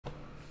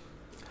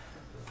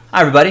Hi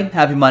everybody,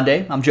 happy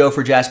Monday. I'm Joe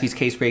for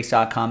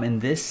jaspyscasebreaks.com,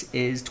 and this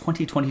is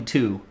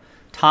 2022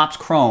 Topps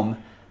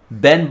Chrome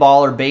Ben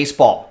Baller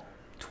Baseball.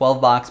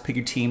 12-box, pick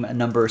your team at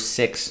number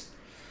 6.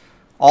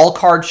 All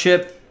card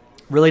ship,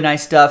 really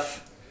nice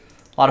stuff.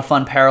 A lot of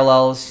fun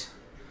parallels,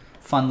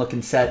 fun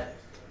looking set.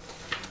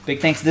 Big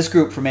thanks to this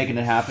group for making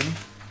it happen.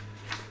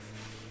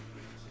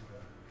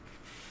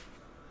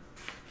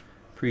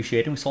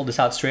 Appreciate it. We sold this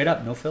out straight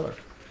up, no filler.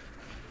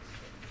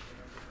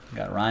 We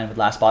got Ryan with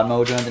Last Spot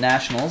Mojo and the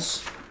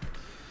Nationals.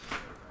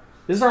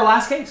 This is our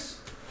last case.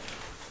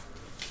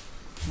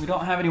 We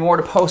don't have any more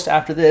to post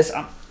after this.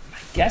 My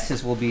guess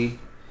is we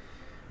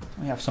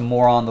have some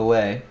more on the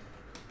way.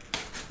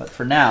 But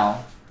for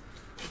now,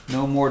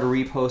 no more to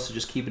repost, so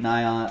just keep an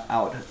eye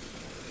out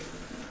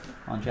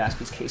on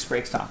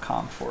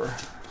jaspyscasebreaks.com for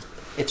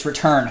its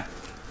return.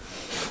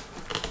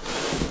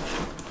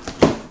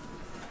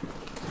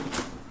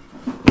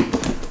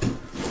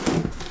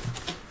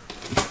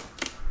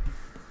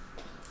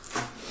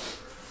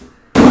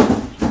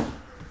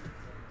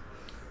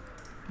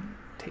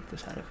 Take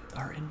this out of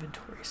our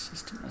inventory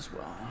system as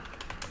well.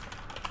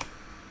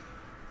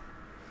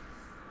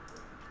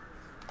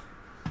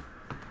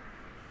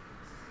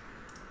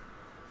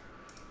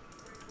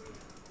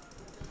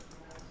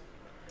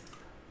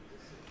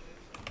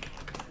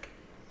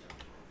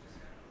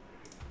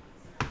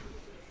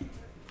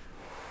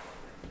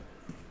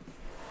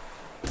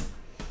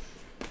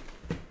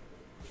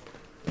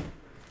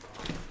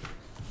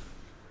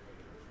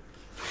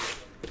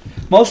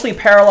 Mostly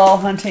parallel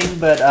hunting,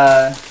 but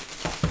I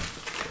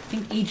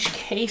think each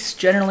case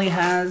generally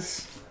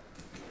has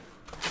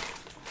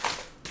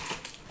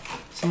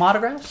some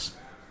autographs.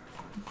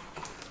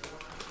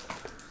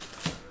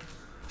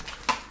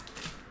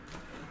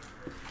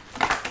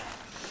 I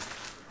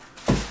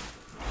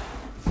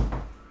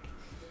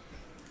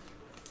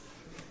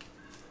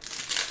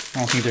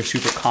don't think they're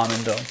super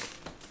common though.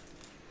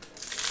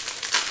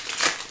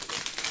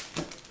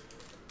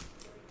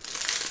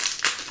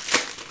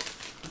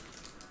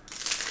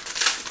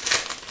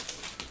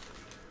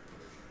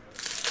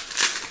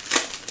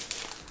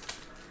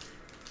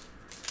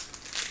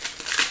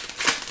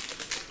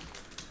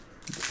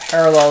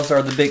 Parallels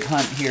are the big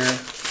hunt here.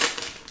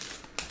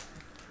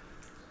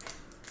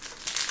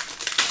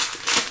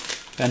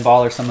 Ben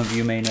Baller, some of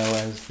you may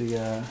know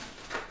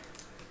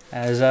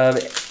as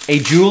a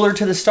jeweler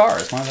to the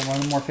stars, one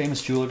of the more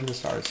famous jeweler to the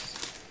stars.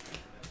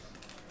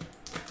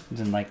 He's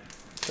in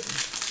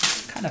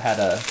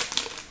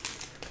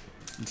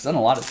it's done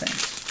a lot of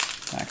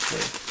things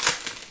actually,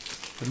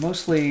 but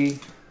mostly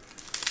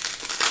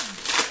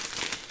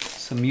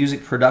some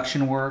music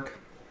production work.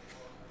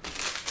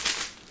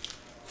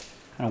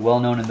 Kind of well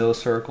known in those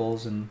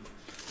circles and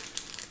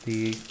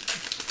the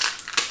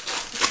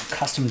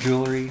custom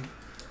jewelry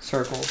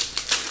circles.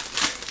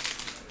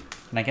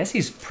 And I guess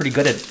he's pretty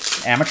good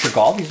at amateur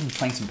golf. He's been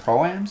playing some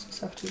pro-ams and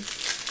stuff too.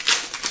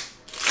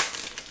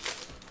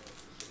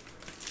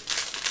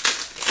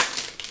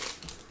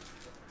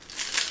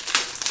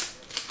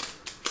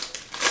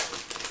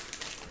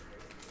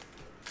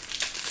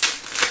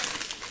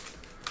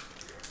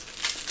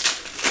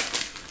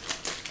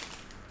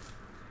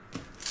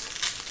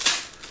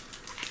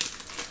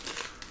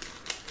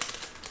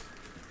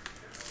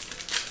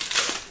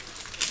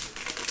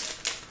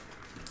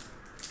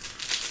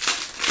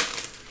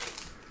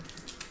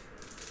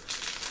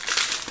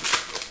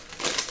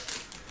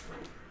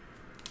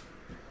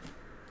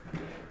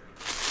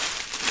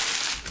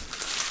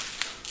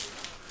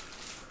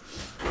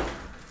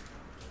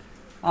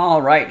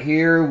 All right,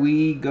 here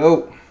we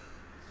go.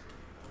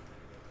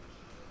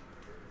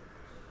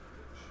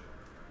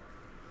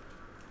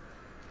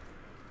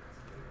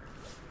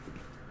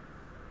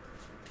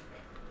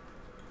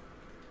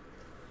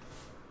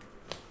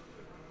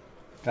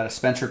 Got a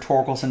Spencer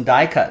Torkelson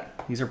die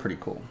cut. These are pretty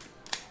cool.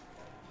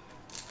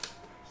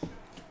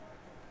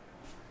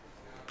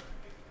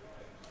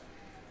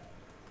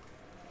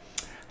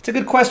 It's a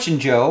good question,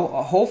 Joe.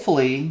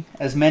 Hopefully,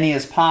 as many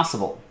as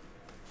possible.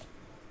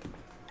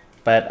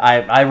 But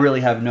I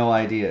really have no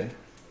idea.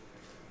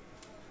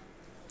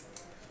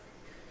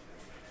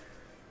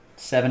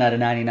 7 out of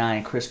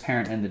 99, Chris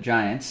Parent and the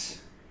Giants.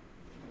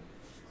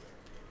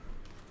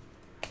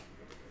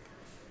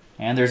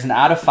 And there's an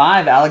out of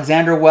 5,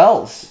 Alexander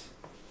Wells.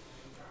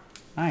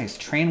 Nice,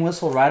 train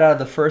whistle right out of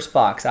the first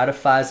box, out of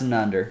 5s and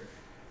under.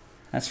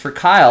 That's for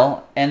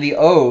Kyle and the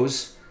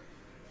O's.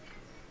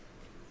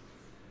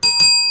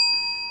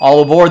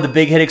 All aboard the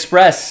Big Hit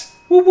Express.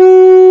 Woo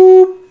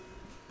woo!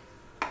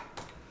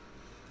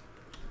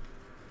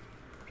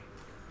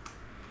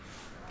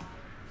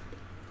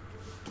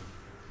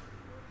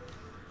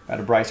 Got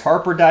a Bryce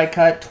Harper die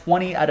cut,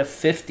 20 out of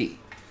 50.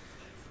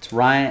 It's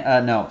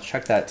Ryan, no,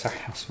 check that. Sorry,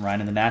 it was Ryan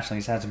in the National.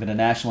 He hasn't been a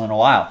National in a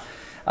while.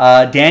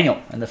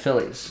 Daniel and the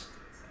Phillies.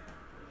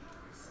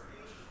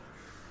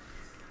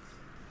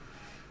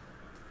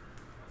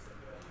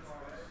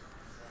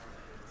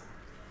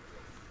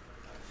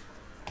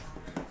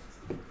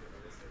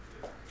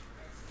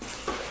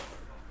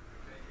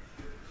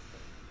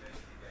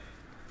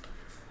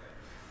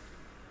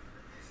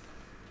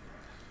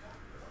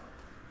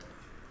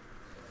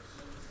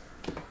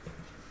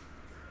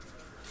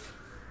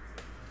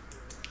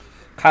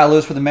 Kyle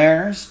Lewis for the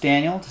Mariners.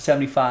 Daniel to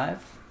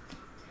 75.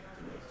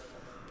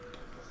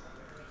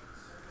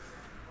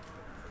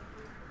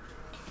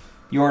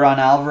 Yordan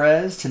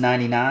Alvarez to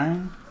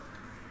 99.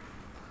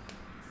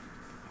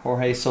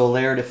 Jorge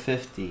Soler to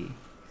 50.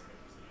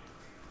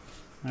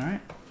 All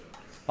right.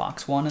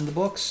 Box 1 in the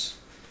books.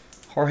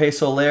 Jorge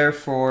Soler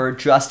for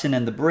Justin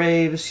and the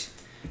Braves.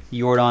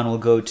 Yordan will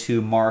go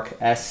to Mark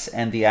S.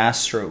 and the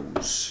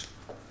Astros.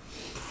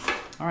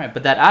 All right,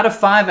 but that out of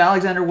 5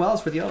 Alexander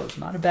Wells for the O's.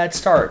 Not a bad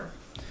start.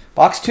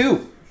 Box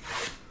 2.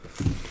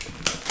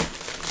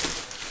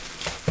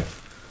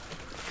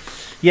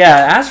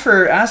 Yeah, as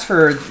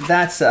for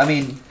that's, I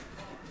mean,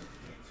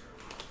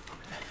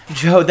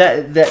 Joe,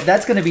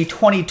 that's going to be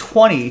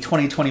 2020,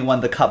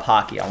 2021, the Cup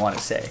hockey, I want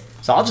to say.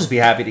 So I'll just be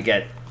happy to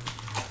get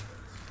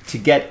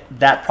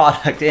that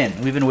product in.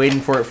 We've been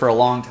waiting for it for a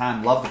long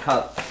time. Love the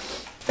Cup.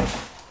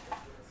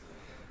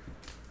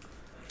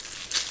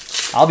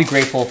 I'll be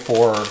grateful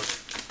for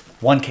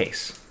 1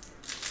 case.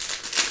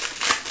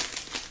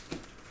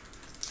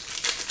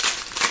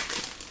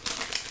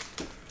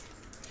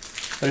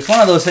 But it's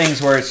one of those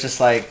things where it's just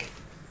like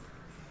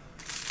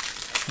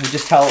we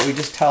just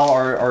tell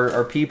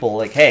our people,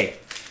 like, hey,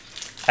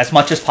 as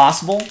much as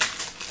possible,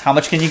 how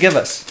much can you give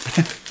us?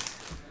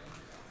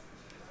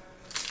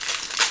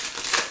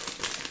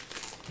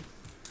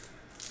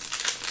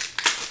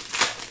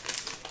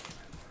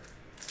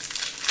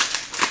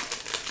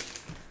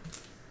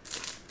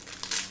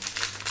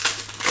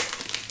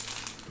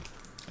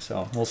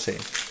 So we'll see.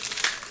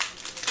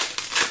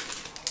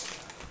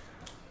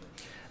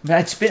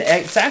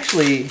 It's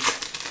actually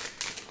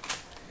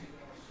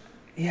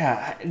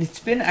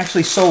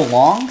actually so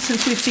long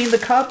since we've seen the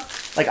Cup.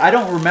 Like, I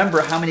don't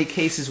remember how many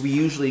cases we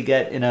usually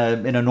get in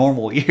a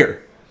normal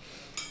year.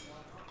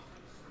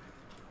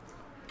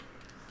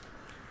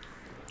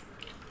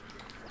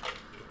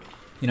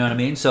 You know what I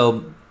mean?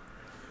 So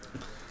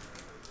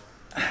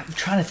I'm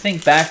trying to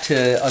think back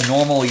to a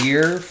normal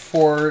year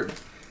for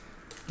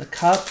the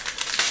Cup.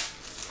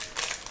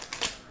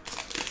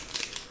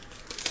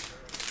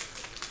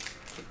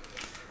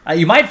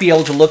 You might be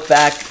able to look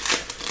back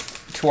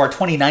to our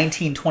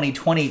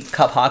 2019-2020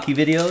 Cup hockey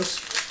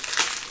videos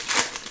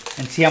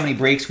and see how many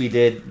breaks we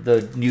did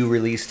the new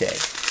release day.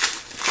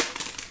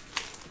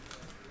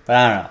 But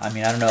I don't know. I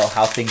mean, I don't know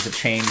how things have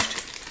changed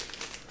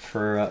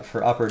for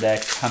Upper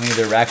Deck, how many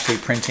they're actually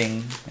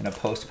printing in a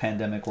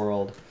post-pandemic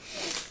world.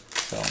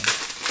 So,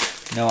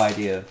 no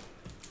idea.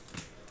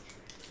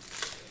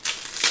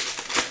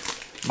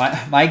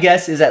 My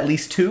guess is at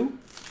least 2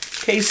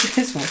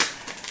 cases.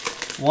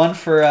 One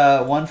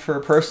for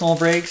personal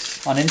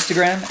breaks on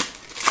Instagram,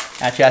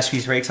 at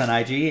Jaspy's Breaks on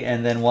IG,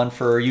 and then one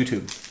for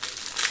YouTube.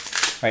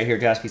 Right here,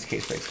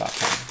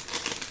 jaspyscasebreaks.com.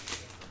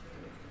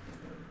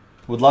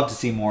 Would love to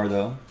see more,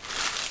 though.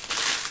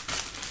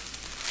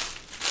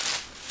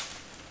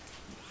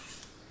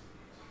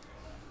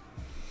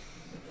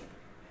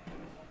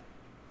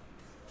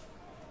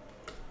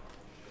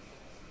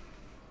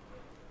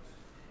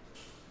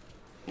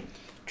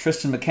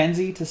 Tristan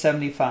McKenzie to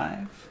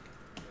 75.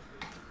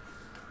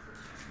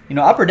 You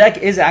know, Upper Deck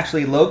is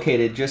actually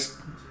located just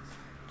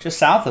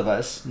south of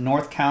us,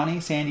 North County,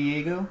 San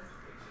Diego.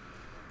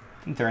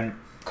 I think they're in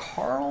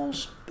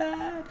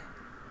Carlsbad.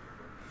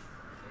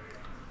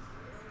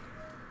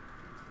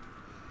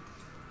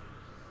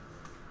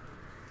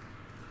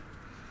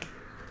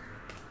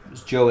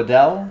 There's Joe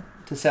Adell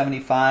to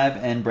 75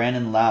 and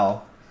Brandon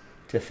Lau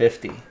to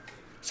 50.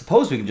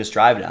 Suppose we can just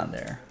drive down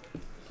there.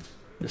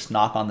 Just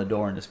knock on the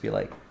door and just be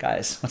like,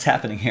 guys, what's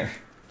happening here?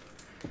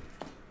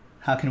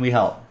 How can we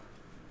help?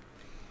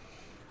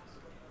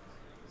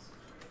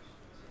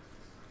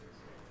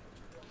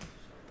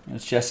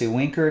 It's Jesse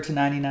Winker to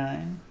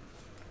 99.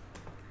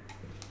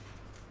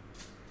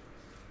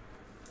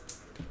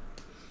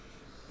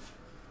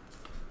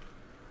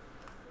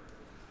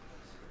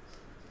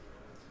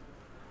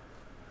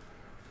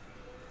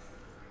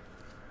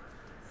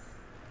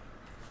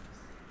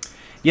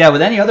 Yeah,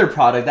 with any other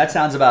product, that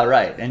sounds about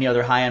right. Any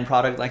other high-end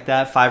product like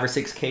that, 5 or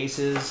 6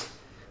 cases,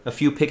 a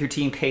few pick your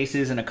team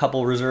cases, and a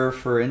couple reserved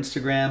for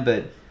Instagram.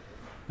 But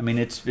I mean,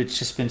 it's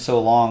just been so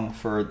long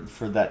for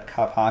that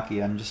Cup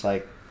hockey. I'm just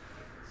like,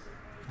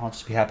 I'll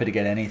just be happy to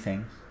get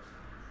anything.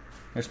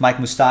 There's Mike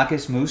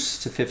Moustakas,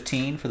 Moose to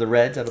 15 for the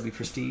Reds. That'll be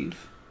for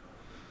Steve.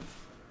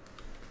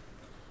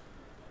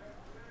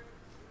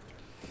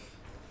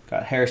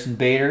 Got Harrison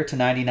Bader to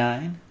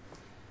 99.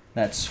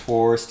 That's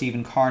for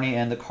Stephen Carney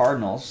and the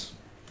Cardinals.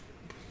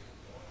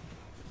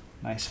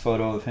 Nice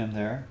photo of him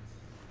there.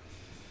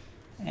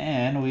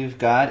 And we've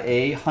got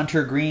a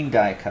Hunter Green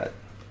die cut.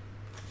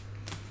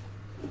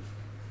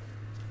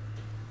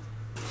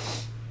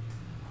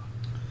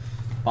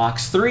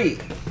 Box 3.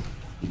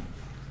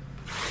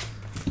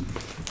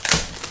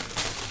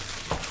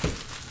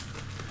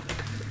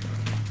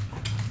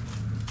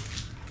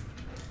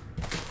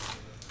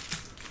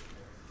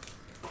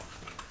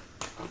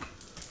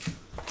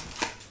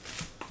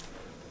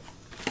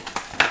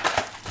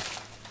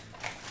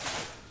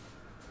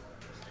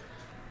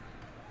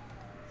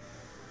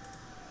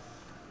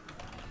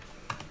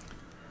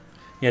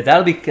 Yeah,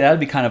 that'd be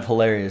kind of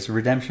hilarious.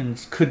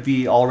 Redemptions could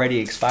be already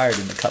expired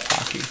in the Cup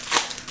hockey,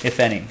 if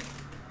any.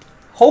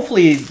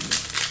 Hopefully,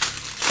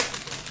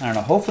 I don't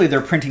know. Hopefully they're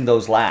printing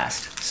those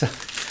last, so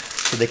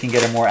they can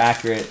get a more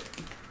accurate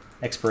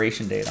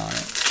expiration date on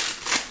it.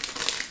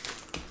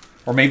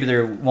 Or maybe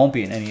there won't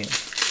be any.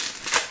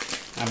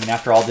 I mean,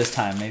 after all this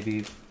time,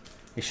 maybe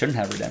they shouldn't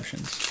have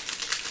redemptions.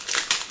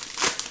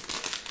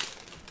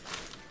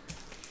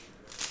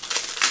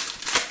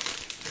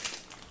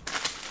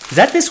 Is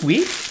that this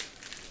week?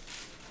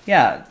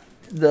 Yeah,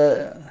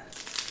 the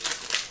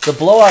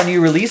blowout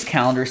new release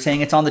calendar is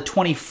saying it's on the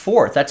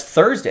 24th. That's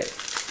Thursday.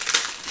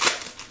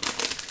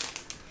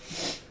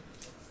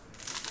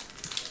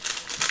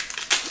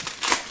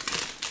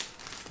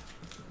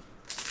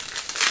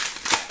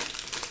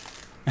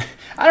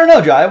 I don't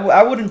know, Joe.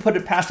 I wouldn't put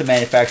it past the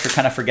manufacturer.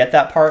 Kind of forget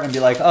that part and be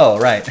like, oh,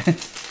 right. And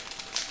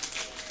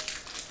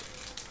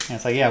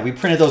it's like, yeah, we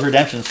printed those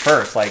redemptions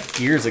first, like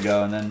years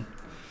ago, and then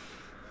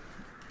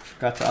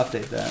forgot to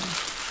update that.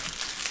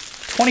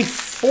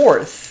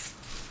 24th,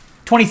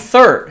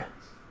 23rd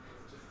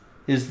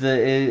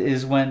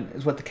is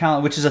what the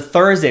calendar, which is a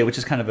Thursday, which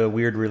is kind of a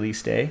weird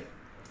release day.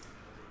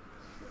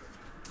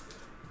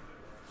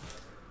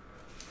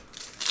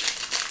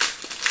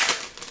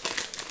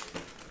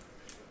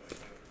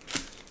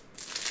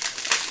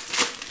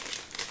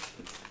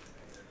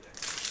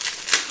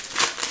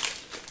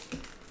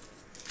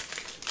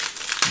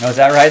 No, is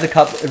that right? The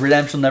Cup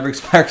redemption will never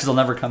expire because they'll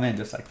never come in,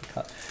 just like the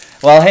Cup.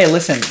 Well, hey,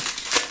 listen,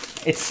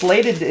 it's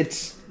slated.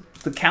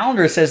 The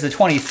calendar says the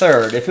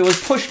 23rd. If it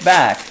was pushed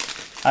back,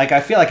 like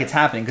I feel like it's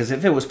happening because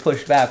if it was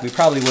pushed back, we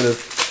probably would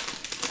have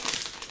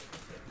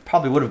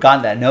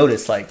gotten that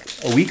notice like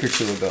a week or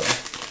two ago.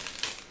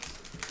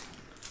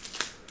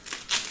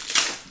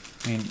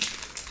 I mean,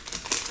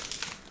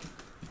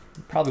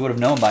 probably would have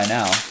known by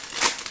now.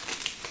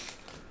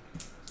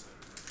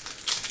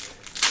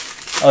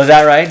 Oh, is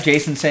that right?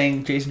 Jason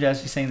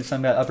Jesse saying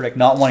something about Upper Deck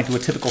not wanting to do a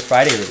typical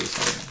Friday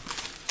release.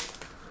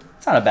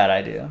 It's not a bad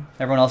idea.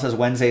 Everyone else has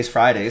Wednesdays,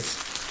 Fridays.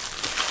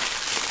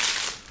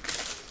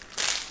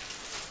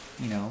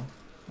 You know,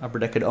 Upper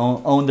Deck could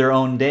own their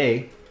own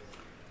day.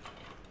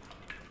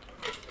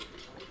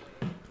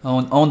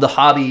 Own the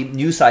hobby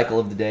news cycle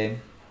of the day.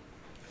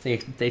 They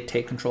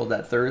take control of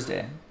that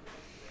Thursday.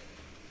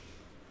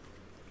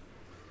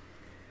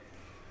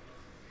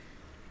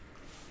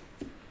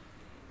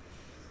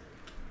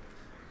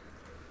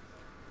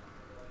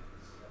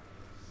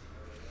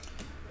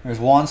 There's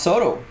Juan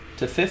Soto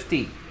to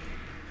 50.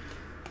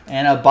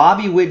 And a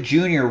Bobby Witt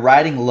Jr.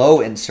 riding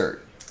low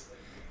insert.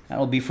 That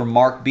will be for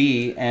Mark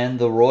B and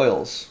the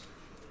Royals.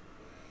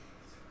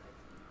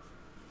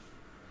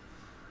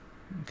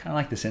 Kind of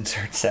like this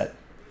insert set.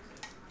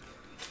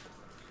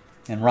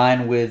 And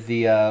Ryan with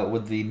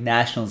the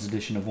Nationals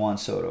edition of Juan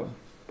Soto.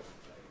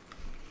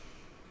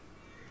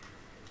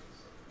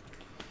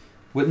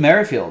 Whit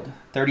Merrifield,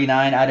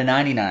 39 out of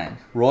 99.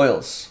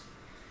 Royals.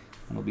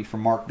 That'll be for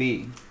Mark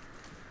B.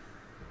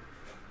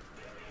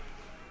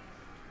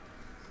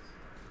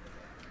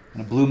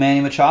 And a blue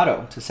Manny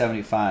Machado to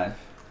 75.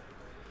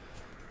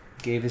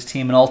 Gave his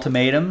team an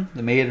ultimatum.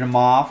 They made him an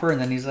offer, and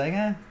then he's like,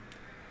 I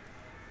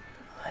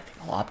think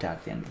I'll opt out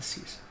at the end of the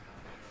season.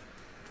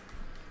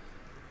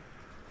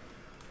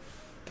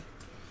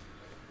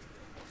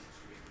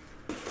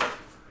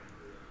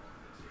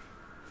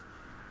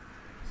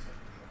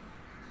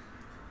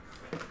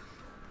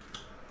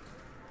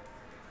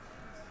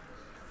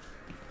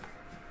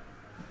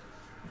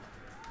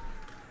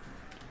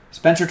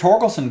 Spencer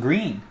Torkelson,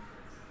 green.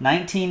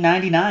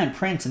 1999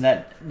 print in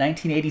that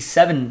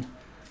 1987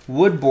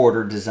 wood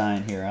border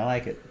design here. I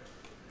like it.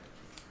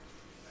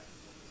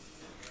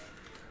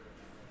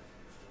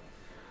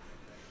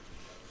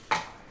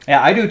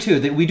 Yeah, I do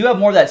too. We do have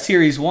more of that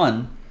Series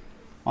 1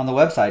 on the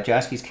website,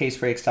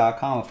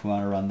 jaspyscasebreaks.com, if we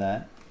want to run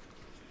that.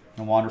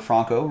 And Wander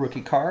Franco,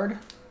 rookie card.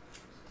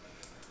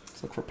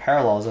 Let's look for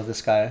parallels of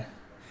this guy.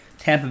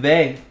 Tampa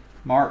Bay,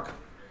 Mark.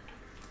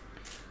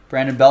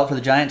 Brandon Belt for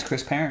the Giants,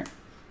 Chris Parent.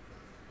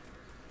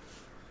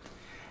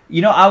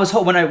 You know, I was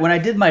when I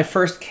did my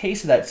first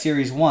case of that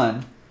Series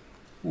 1,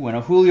 when a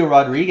Julio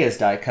Rodriguez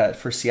die cut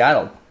for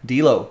Seattle,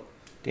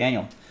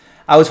 Daniel,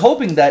 I was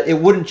hoping that it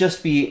wouldn't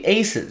just be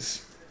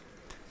aces.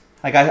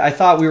 Like I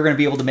thought we were going to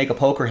be able to make a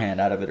poker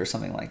hand out of it or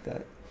something like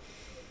that.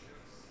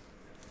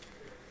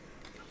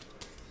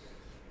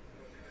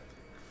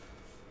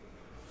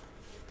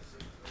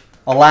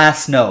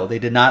 Alas, no, they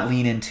did not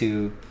lean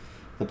into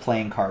the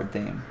playing card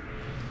theme.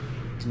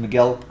 It's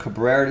Miguel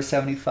Cabrera to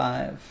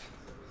 75.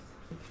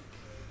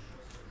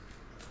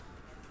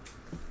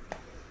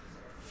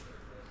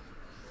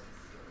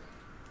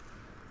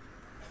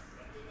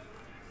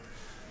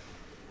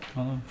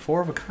 Well,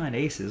 4 of a kind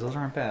aces, those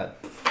aren't bad.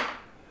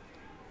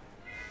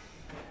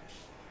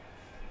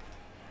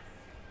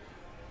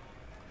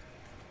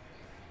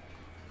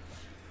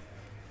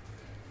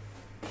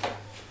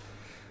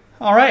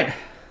 All right,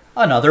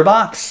 another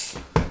box.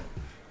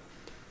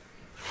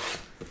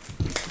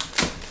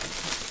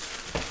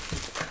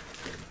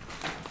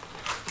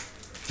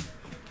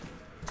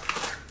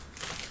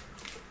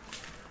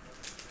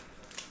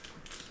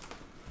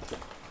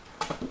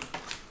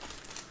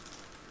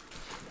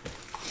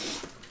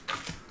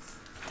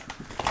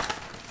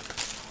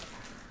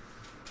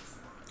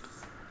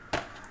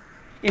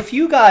 If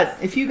you got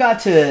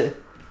to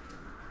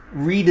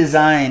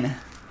redesign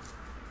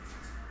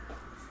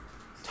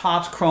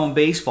Topps Chrome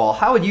Baseball,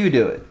 how would you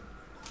do it?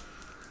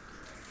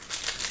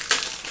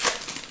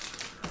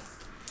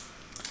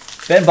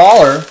 Ben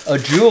Baller, a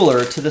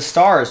jeweler to the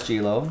stars,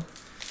 Gilo.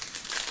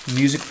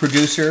 Music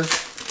producer,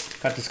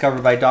 got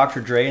discovered by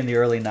Dr. Dre in the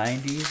early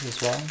 90s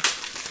as well.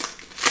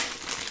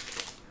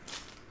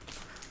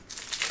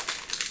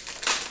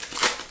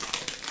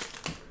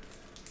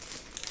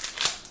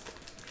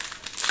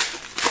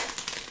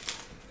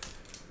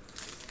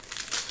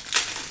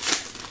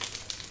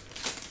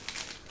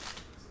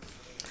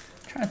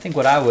 Trying to think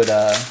what I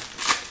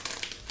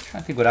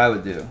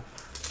would do.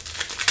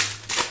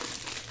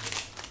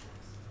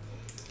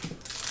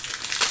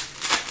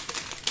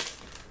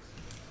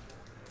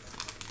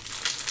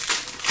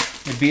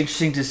 It'd be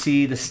interesting to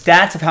see the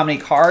stats of how many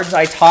cards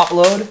I top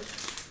load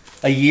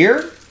a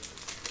year.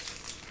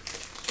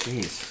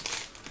 Jeez.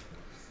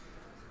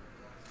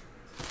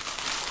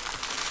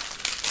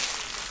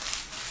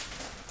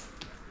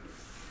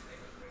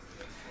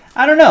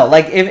 I don't know.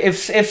 Like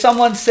if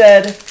someone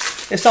said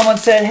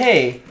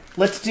hey,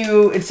 let's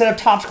do, instead of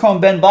Topps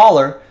Chrome Ben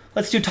Baller,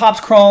 let's do Topps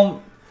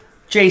Chrome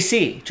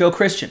JC, Joe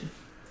Christian.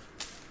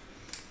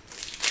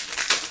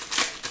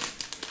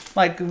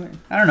 Like,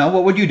 I don't know,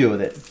 what would you do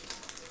with it?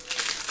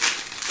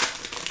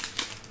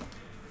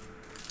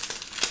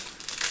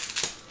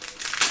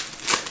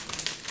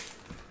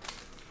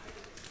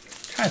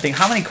 I'm trying to think,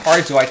 how many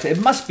cards do I take?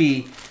 It must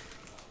be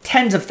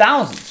tens of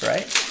thousands,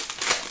 right?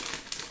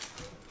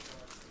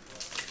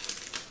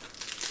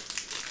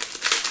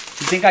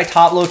 You think I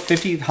top load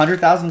 50,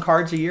 100,000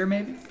 cards a year,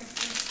 maybe?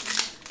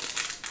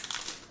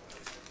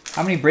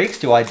 How many breaks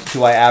do I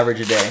average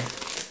a day?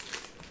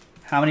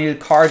 How many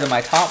cards am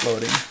I top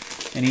loading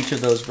in each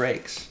of those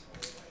breaks?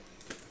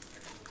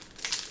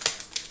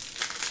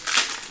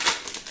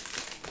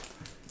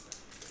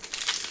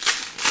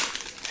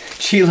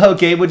 Chilo,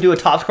 Gabe would do a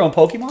Topps Chrome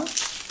Pokemon?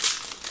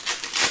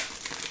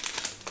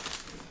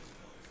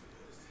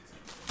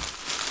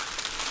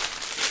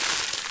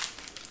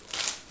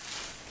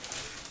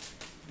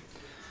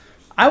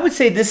 I would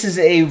say this is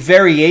a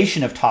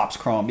variation of Topps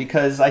Chrome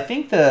because I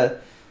think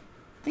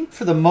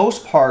for the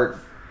most part,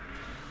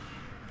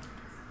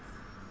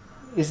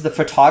 is the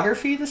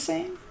photography the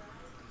same?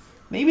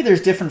 Maybe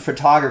there's different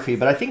photography,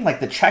 but I think like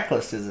the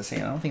checklist is the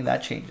same. I don't think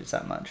that changes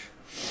that much.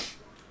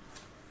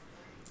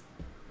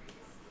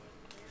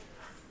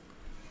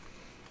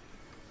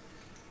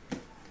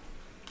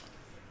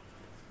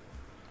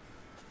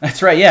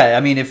 That's right. Yeah.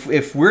 I mean,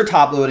 if we're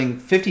top loading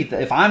 50,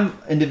 if I'm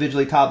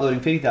individually top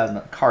loading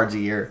 50,000 cards a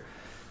year,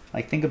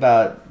 like think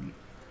about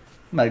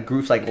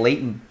groups like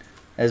LATE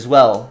as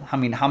well. I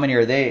mean, how many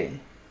are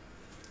they?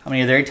 How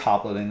many are they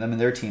top loading? Them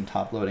and their team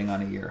top loading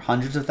on a year?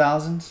 Hundreds of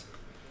thousands?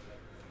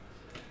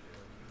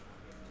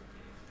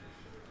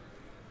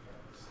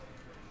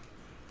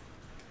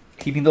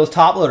 Keeping those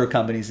top loader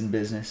companies in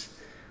business.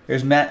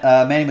 There's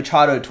Manny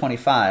Machado at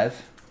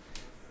 25.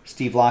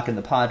 Steve Locke and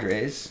the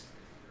Padres.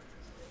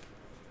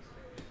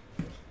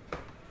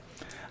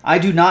 I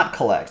do not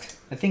collect.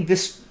 I think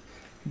this,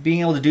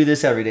 being able to do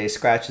this every day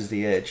scratches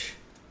the itch.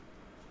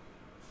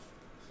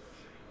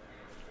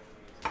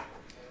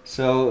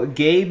 So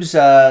Gabe's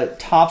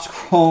Topps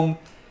Chrome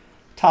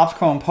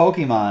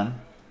Pokemon.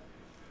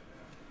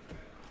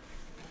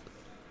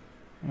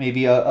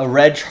 Maybe a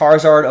red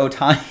Charizard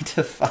Ohtani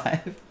to 5.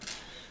 That'd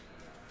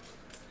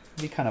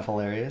be kind of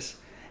hilarious.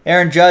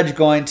 Aaron Judge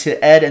going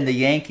to Ed and the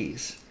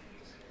Yankees.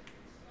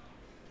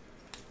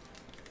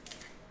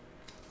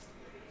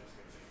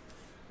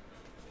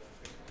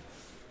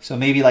 So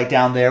maybe like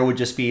down there would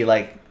just be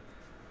like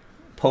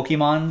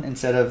Pokemon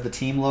instead of the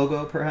team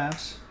logo,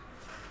 perhaps.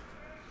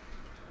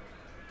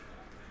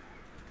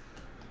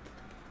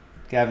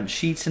 Gavin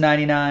Sheets to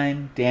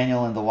 99.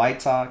 Daniel and the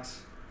White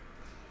Sox.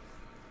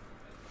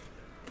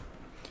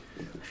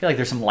 I feel like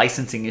there's some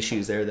licensing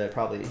issues there that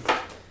probably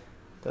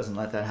doesn't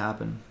let that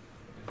happen.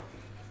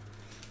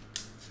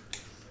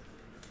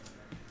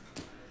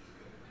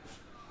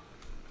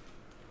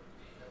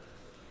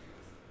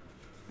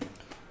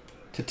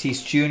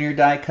 Tatis Jr.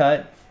 die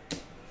cut.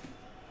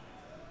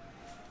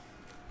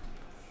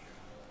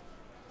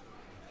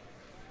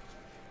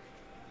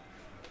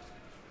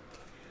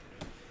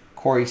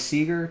 Corey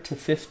Seager to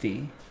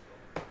 50.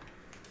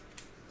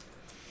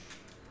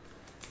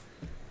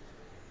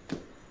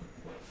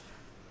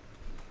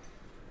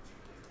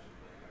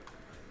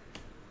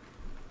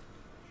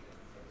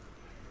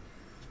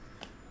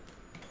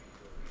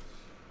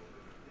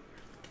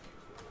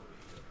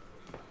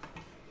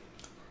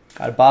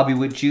 Got a Bobby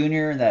Witt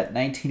Jr. in that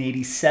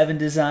 1987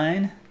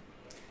 design.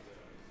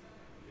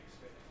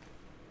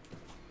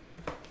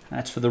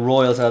 That's for the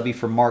Royals. That'll be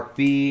for Mark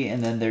B.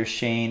 And then there's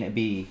Shane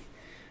B.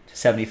 to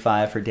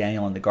 75 for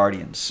Daniel and the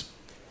Guardians.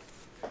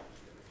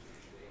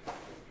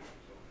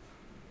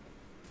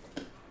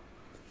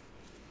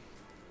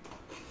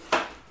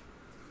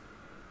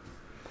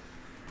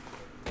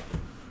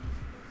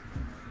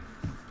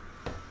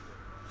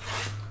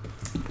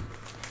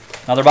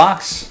 Another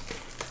box.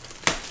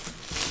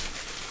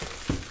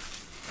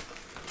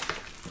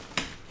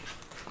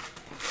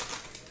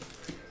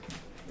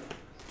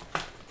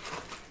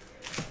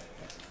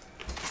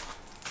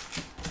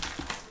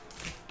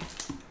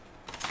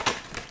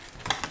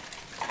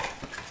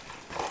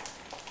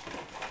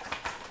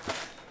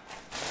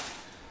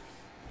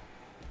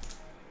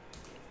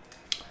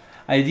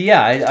 I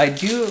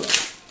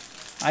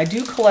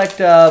do collect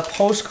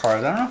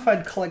postcards. I don't know if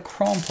I'd collect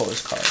Chrome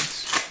postcards.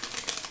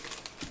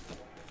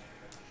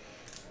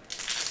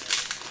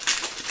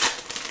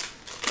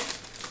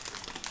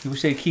 You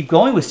wish they'd keep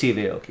going with Steve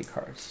Aoki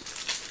cards.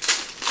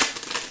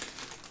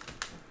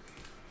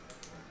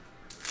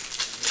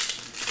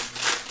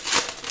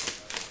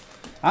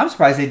 I'm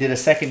surprised they did a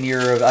second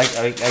year of,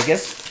 I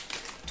guess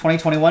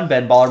 2021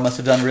 Ben Baller must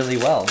have done really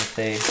well if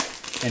they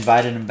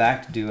invited him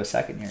back to do a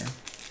second year.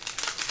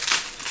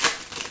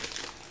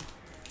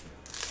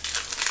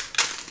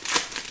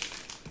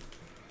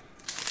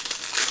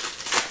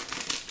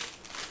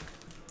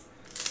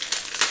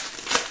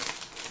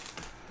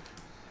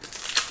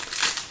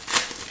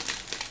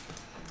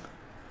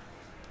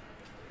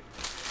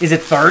 Is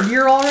it third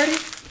year already?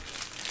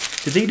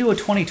 Did they do a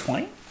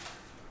 2020?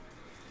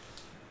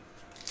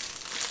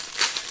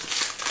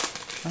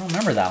 I don't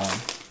remember that one.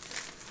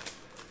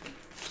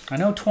 I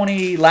know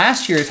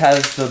last year's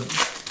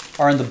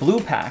are in the blue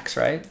packs,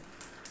 right?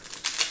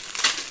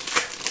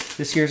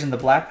 This year's in the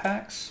black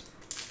packs.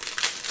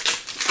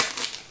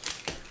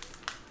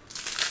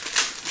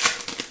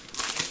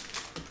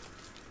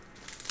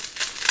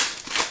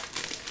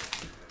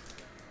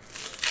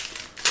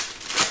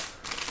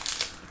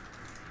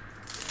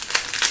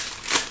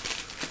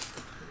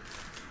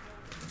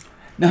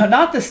 No,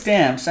 not the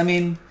stamps. I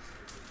mean,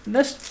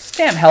 this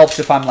stamp helps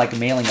if I'm like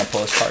mailing a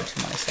postcard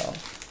to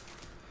myself,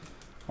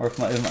 or if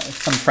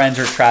some friends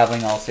are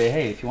traveling. I'll say,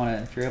 hey, if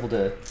you're able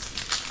to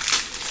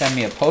send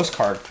me a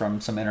postcard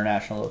from some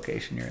international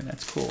location you're in,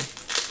 that's cool.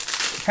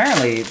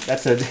 Apparently,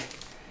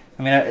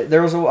 I mean,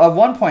 there was a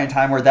one point in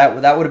time where that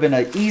would have been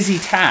an easy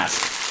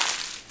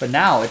task, but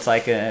now it's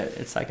like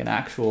an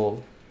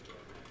actual.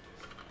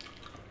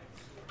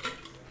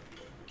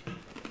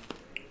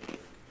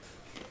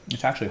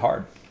 It's actually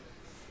hard.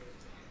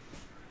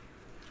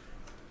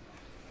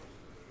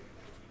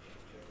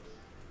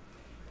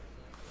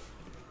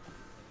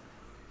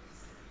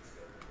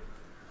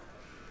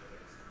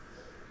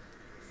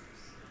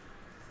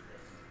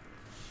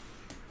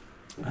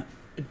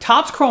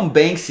 Topps Chrome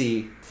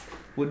Banksy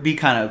would be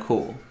kind of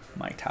cool,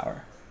 Mike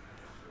Tower.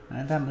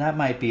 That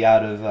might be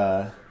out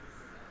of...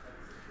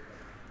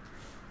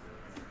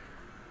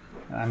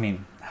 I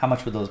mean, how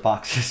much would those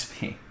boxes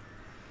be?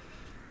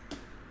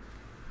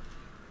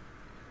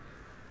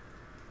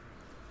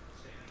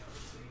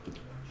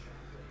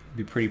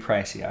 Be pretty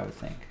pricey, I would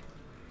think.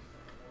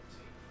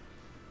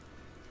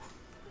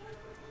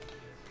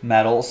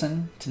 Matt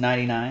Olson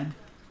 /99.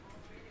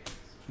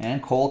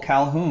 And Cole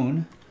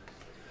Calhoun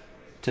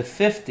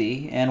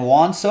 /50, and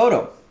Juan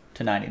Soto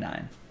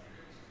 /99.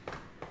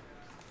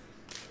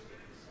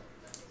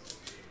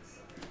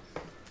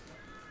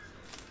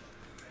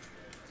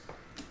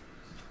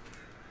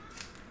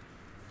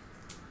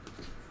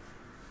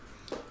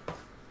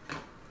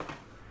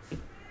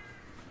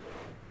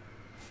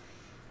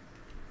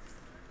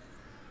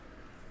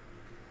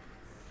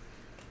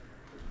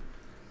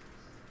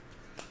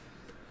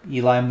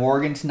 Eli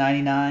Morgan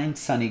 /99,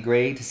 Sonny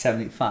Gray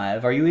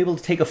 /75. Are you able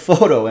to take a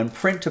photo and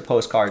print to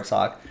postcard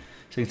sock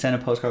so you can send a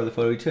postcard with the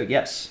photo you took?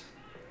 Yes,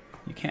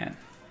 you can.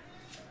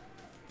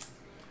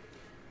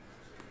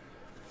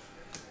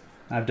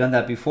 I've done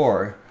that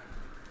before.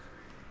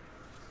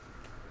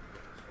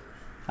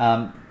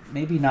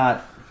 Maybe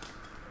not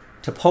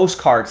to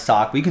postcard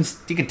stock. You can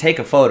take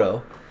a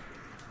photo,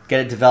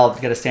 get it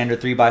developed, get a standard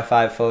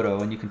 3x5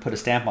 photo, and you can put a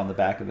stamp on the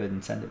back of it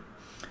and send it.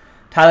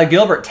 Tyler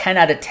Gilbert, 10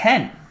 out of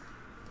 10.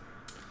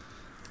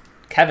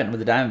 Kevin with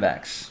the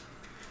Diamondbacks.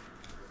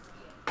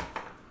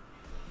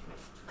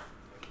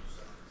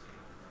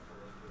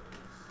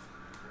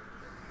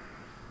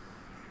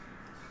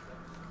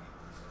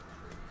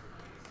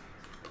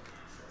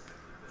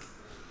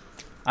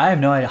 I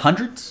have no idea.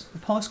 Hundreds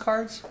of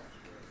postcards?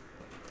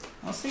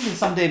 I was thinking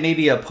someday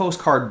maybe a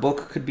postcard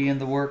book could be in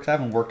the works. I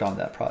haven't worked on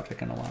that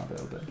project in a while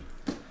though, but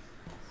it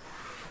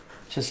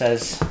just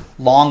says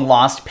long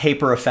lost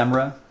paper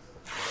ephemera.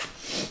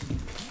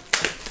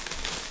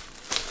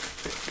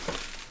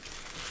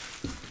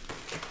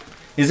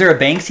 Is there a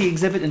Banksy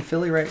exhibit in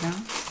Philly right now?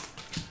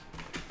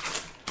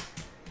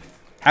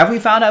 Have we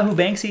found out who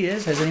Banksy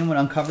is? Has anyone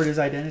uncovered his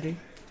identity?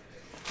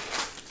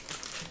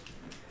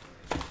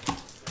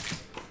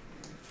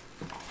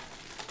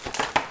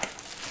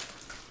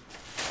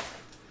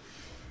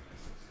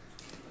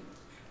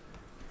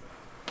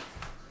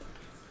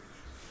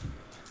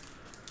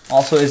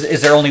 Also,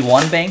 is there only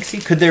one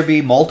Banksy? Could there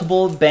be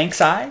multiple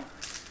Banksy?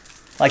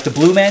 Like the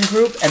Blue Man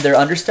Group and their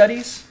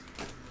understudies?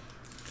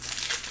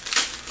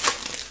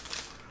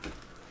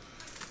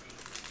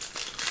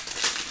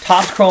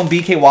 Topps Chrome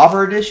BK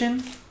Whopper edition?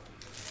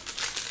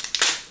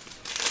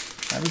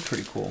 That'd be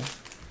pretty cool.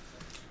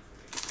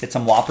 Get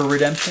some Whopper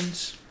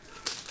redemptions.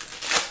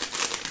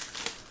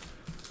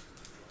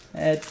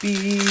 At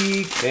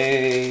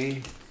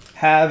BK,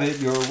 have it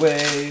your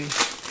way.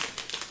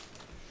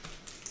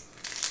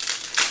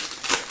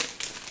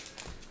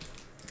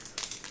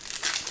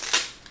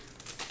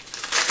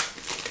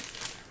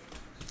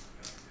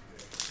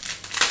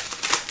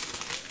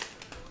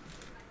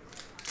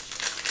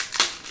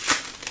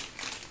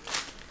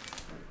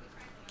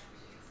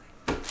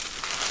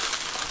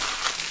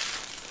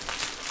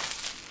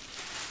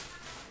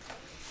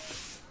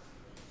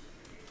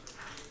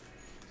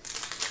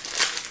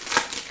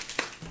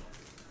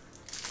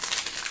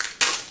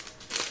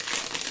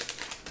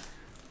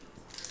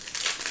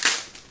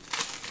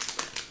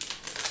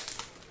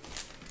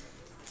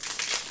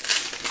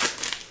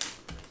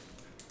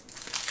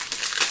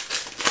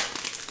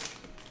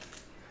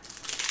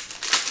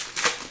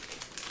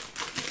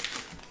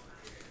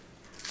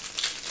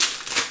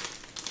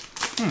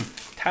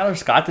 Tyler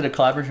Scott did a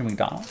collaboration with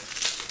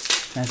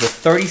McDonald's. And has a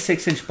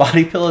 36-inch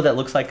body pillow that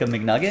looks like a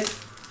McNugget.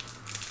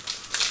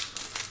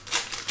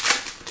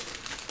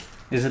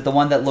 Is it the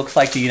one that looks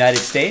like the United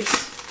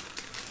States?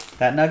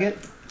 That nugget?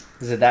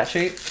 Is it that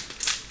shape?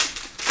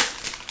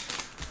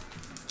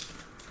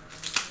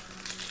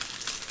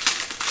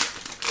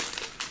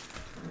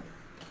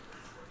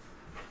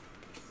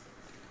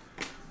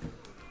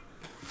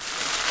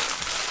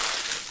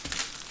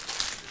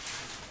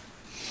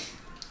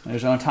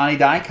 There's an Ohtani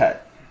die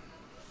cut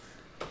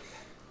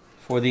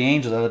for the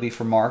Angels. That'll be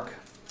for Mark.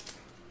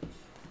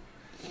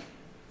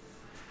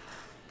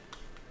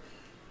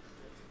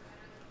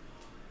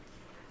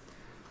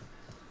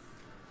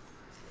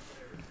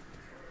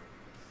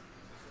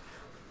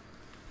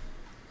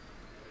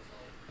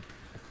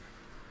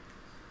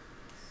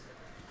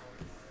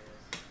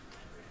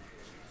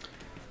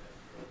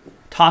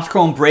 Topps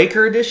Chrome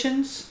Breaker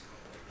editions.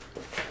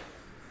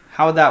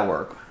 How would that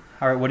work?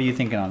 What are you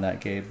thinking on that,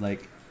 Gabe?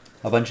 Like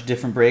a bunch of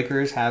different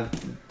breakers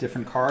have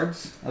different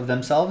cards of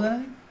themselves in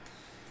it?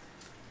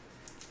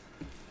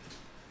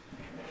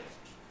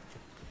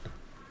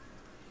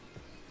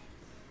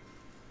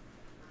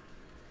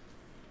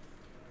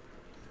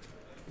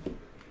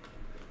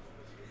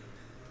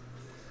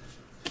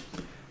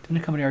 Didn't a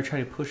company ever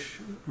try to push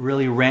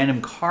really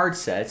random card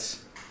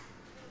sets?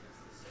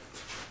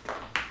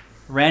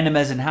 Random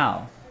as in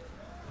how?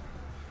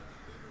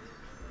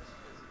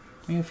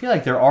 I mean, I feel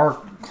like there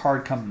are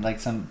like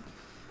some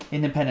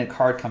independent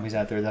card companies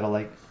out there that'll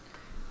like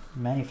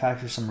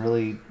manufacture some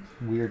really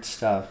weird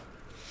stuff.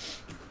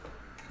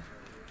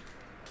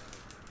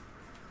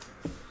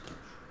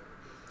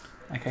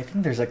 Like I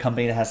think there's a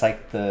company that has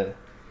like I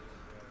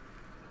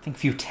think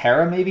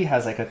Futera maybe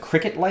has like a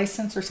cricket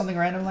license or something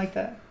random like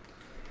that.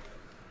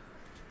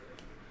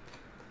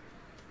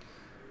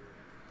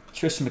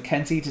 Tristan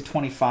McKenzie to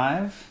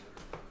 25.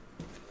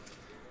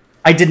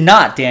 I did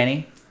not,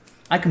 Danny.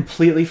 I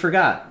completely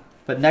forgot.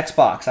 But next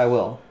box, I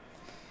will.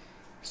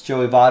 It's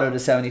Joey Votto to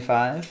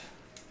 75.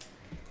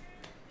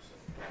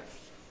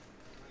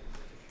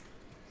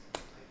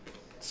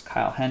 It's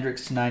Kyle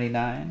Hendricks to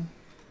 99.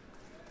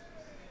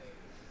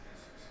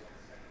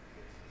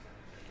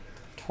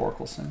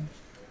 Torkelson.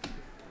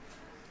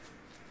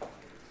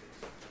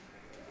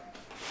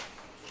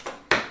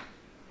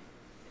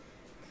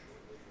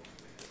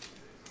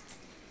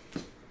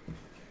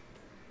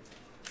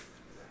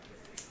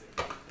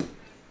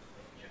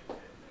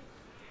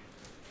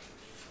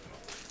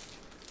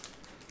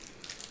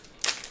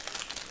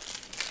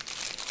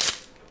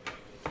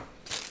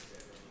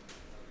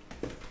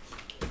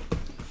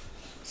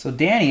 So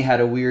Danny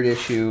had a weird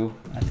issue,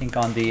 I think,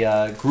 on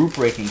the group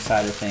breaking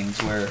side of things,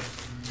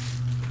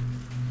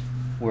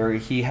 where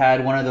he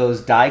had one of those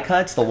die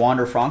cuts, the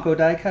Wander Franco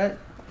die cut.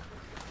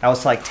 That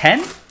was like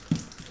 10,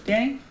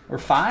 Danny, or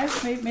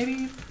 5,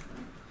 maybe.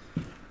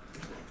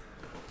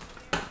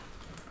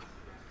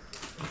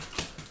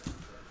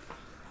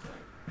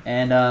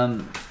 And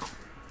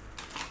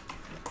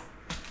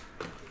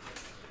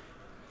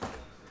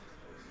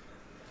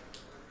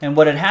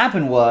what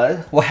happened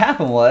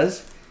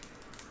was.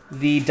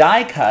 The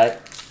die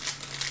cut,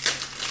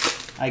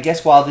 I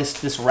guess while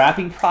this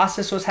wrapping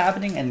process was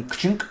happening, and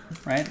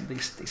right, they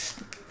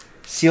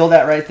sealed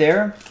that right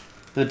there,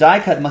 the die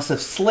cut must have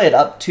slid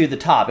up to the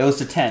top. It was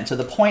to 10, so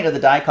the point of the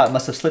die cut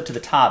must have slid to the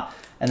top,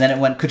 and then it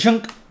went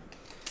ka-chunk,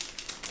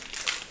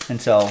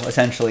 and so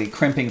essentially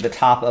crimping the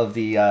top of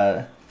the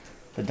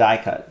die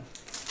cut.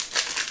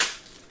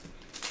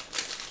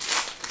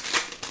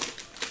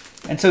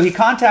 And so he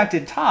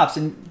contacted Topps,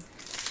 and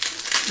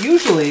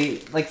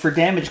usually, like for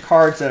damaged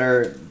cards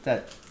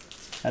that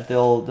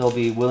they'll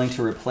be willing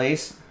to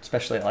replace,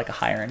 especially like a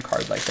higher end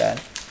card like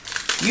that.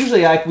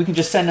 Usually, we can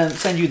just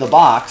send you the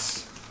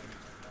box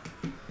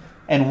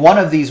and one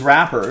of these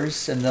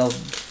wrappers, and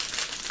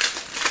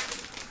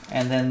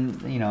then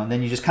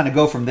you just kind of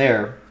go from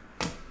there.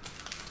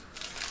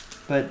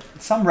 But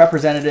some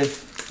representative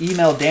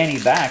emailed Danny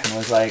back and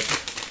was like,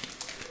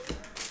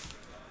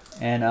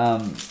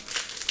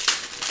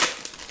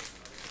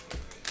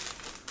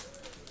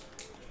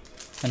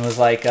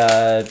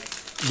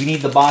 we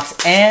need the box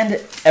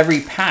and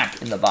every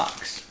pack in the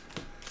box.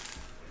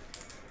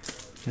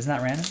 Isn't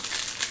that random?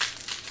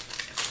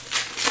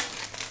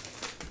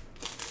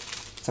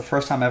 It's the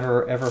first time I've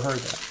ever heard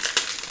that.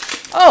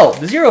 Oh,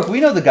 we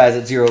know the guys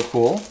at Zero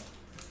Cool.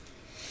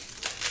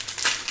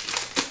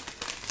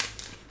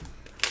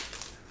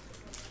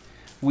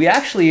 We've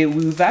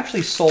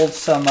actually sold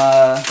some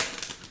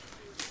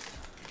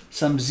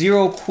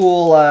Zero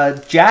Cool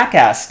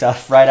Jackass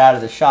stuff right out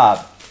of the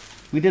shop.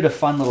 We did a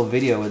fun little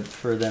video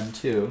for them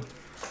too.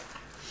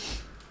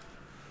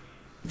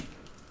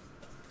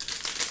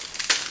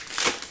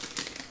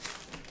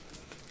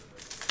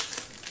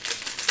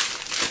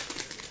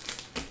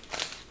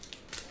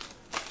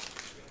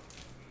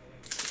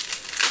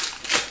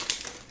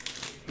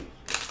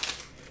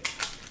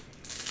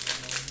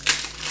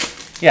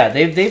 Yeah,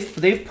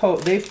 they've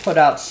put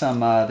out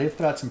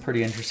some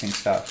pretty interesting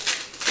stuff.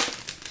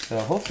 So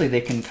hopefully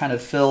they can kind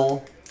of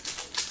fill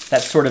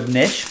that sort of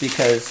niche,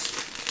 because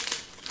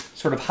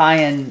sort of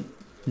high-end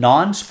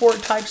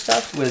non-sport type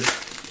stuff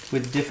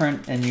with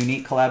different and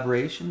unique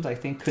collaborations, I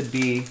think could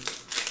be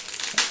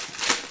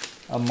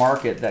a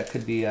market that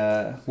could be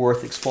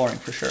worth exploring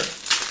for sure.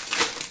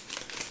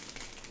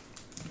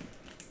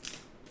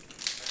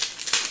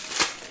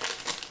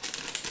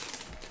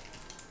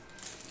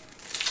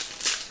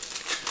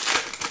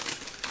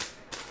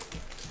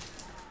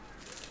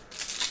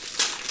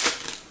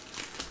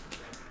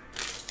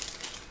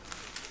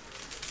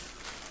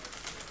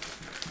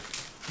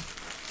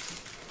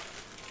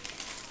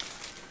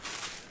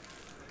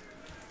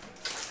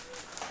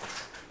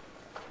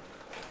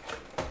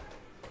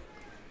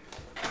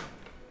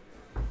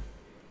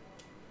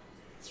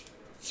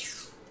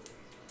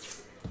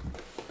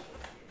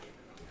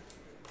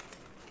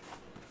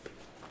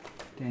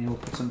 Daniel will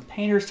put some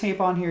painter's tape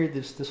on here.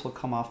 This will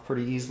come off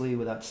pretty easily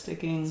without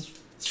sticking.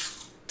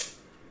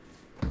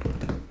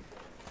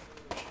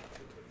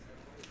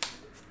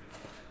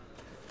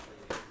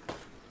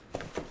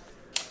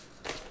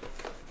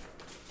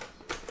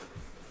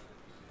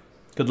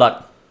 Good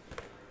luck.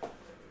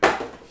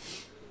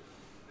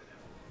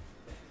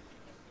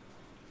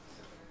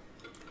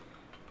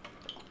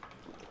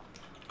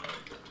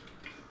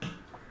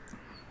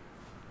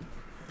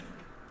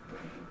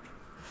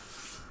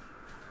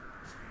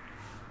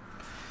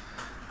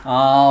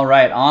 All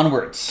right,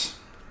 onwards.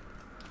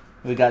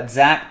 We got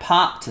Zach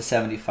Pop to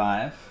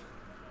 75.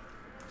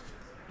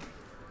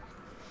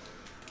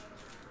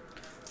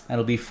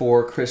 That'll be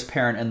for Chris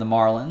Parent and the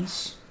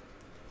Marlins.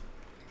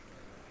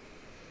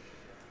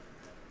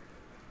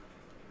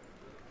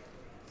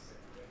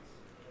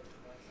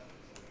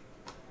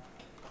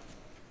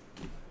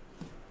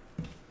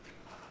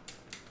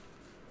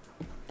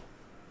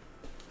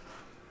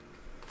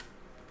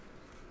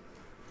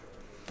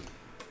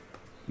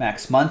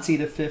 Max Muncy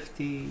to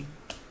 50.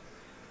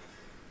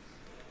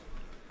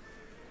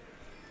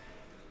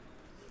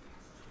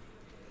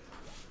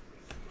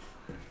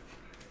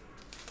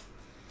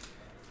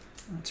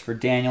 That's for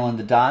Daniel and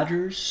the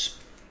Dodgers.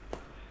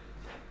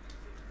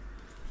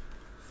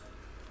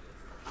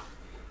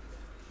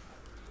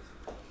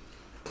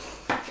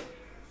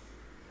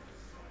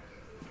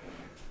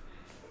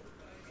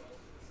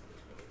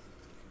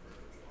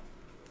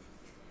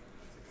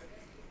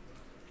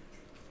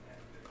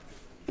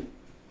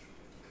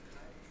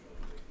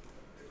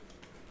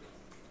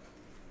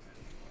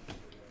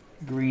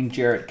 Green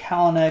Jarrett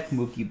Kalanick,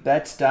 Mookie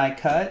Betts die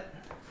cut.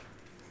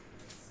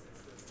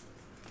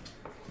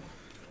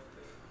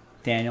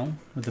 Daniel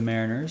with the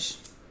Mariners.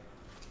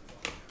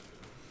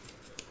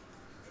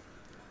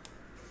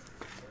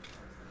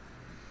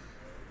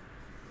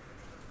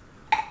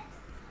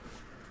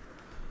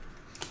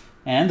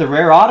 And the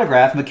rare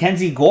autograph,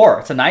 Mackenzie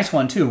Gore. It's a nice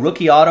one too.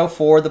 Rookie auto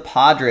for the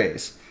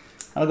Padres.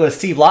 That'll go to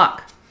Steve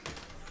Locke.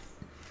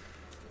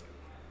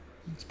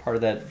 It's part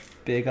of that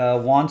big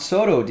Juan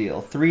Soto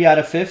deal. 3 out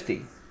of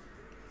 50.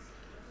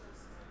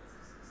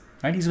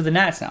 Right, he's with the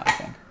Nats now, I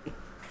think.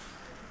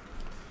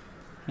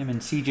 Him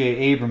and C.J.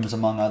 Abrams,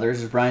 among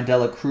others. Is Brian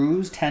Dela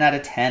Cruz, 10 out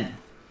of 10.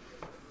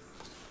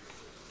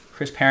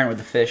 Chris Parent with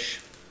the fish.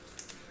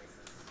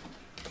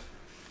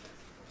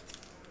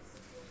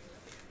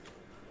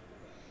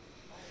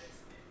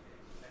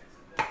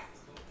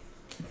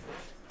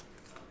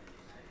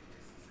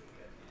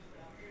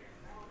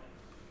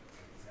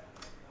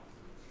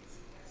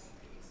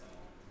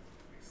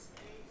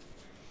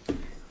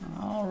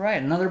 All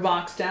right, another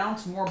box down,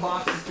 some more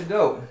boxes to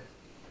go.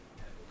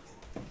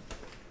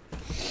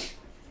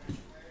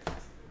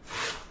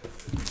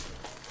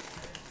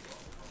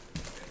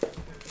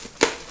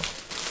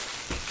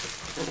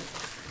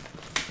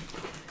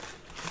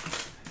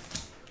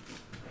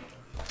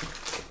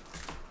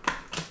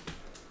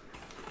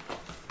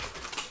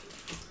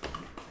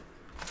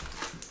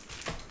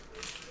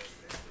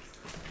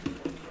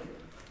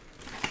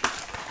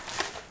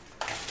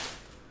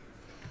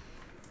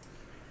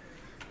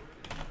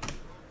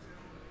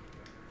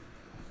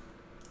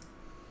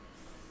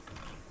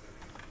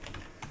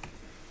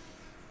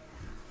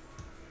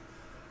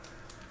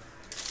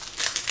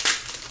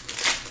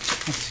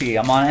 Let's see,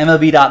 I'm on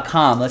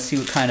MLB.com. Let's see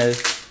what kind of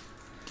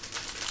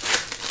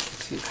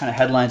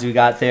headlines we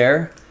got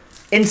there.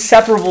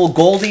 Inseparable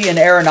Goldie and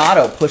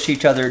Arenado push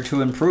each other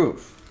to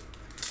improve.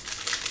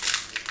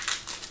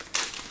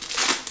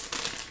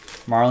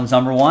 Marlins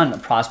 #1, a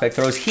prospect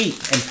throws heat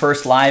in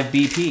first live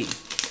BP.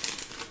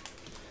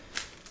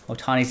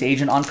 Ohtani's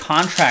agent on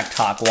contract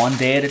talk, 1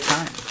 day at a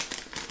time.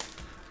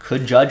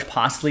 Could Judge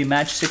possibly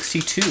match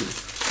 62?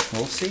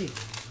 We'll see.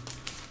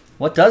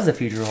 What does the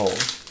future hold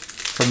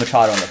for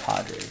Machado and the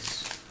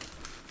Padres?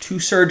 2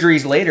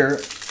 surgeries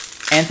later,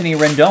 Anthony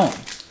Rendon,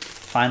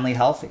 finally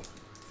healthy.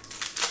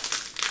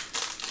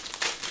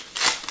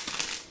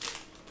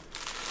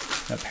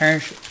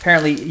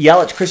 Apparently,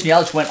 Christian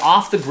Yelich went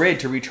off the grid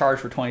to recharge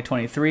for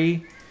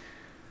 2023.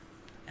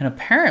 And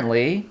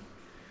apparently,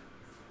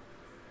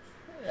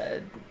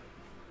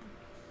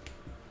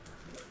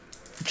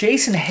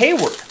 Jason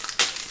Hayward,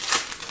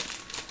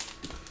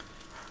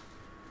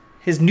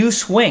 his new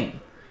swing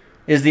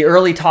is the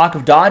early talk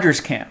of Dodgers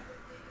camp.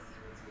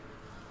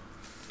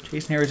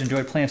 Jason Hayward's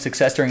enjoyed plenty of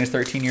success during his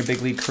 13-year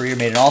big league career,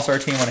 made an all-star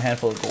team, won a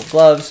handful of gold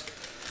gloves,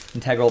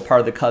 integral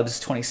part of the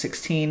Cubs'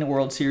 2016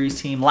 World Series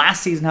team.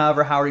 Last season,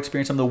 however, Howard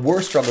experienced some of the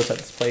worst struggles at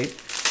this plate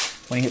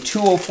when he hit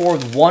 .204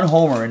 with 1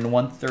 homer in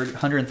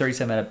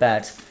 137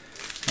 at-bats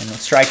and was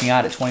striking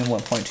out at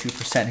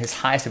 21.2%, his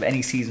highest of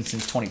any season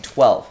since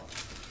 2012.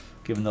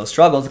 Given those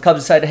struggles, the Cubs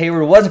decided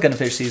Hayward wasn't going to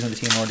finish the season with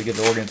the team in order to give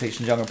the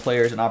organization's younger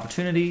players an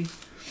opportunity.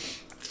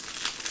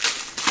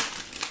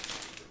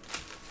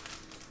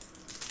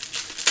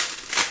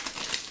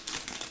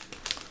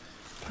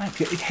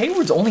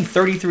 Hayward's only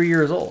 33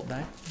 years old.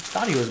 I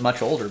thought he was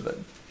much older, but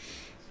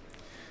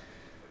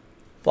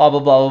blah, blah,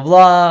 blah, blah,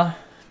 blah.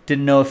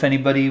 Didn't know if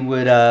anybody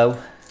would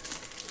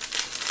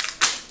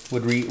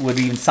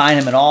even sign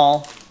him at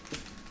all.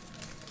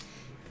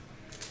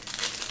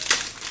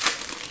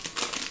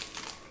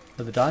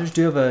 But the Dodgers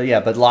do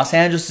have but Los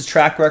Angeles'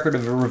 track record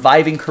of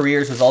reviving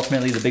careers was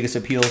ultimately the biggest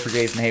appeal for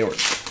Jason Hayward.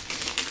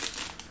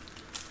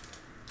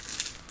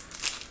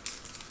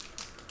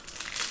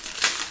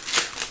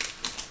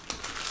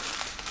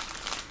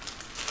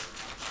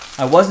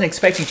 I wasn't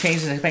expecting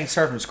changes. I expecting to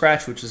start from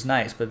scratch, which is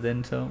nice. But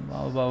then, so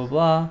blah, blah, blah,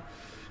 blah.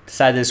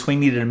 Decided his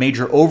swing needed a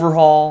major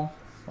overhaul.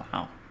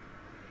 Wow.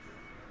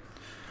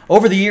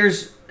 Over the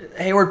years,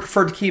 Hayward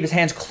preferred to keep his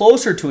hands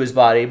closer to his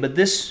body, but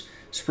this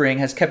spring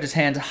has kept his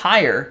hands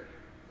higher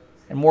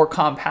and more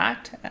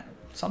compact.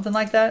 Something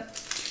like that.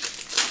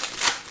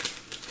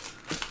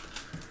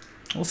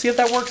 We'll see if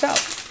that works out.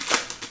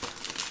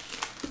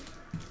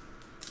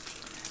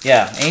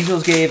 Yeah,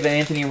 Angels gave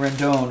Anthony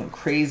Rendon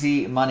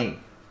crazy money.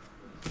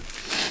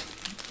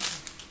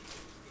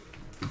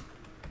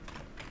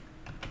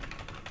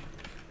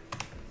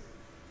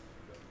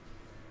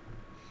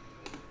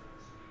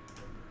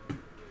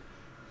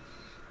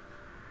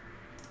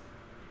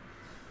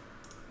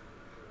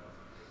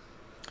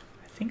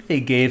 I think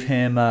they gave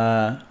him,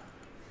 they're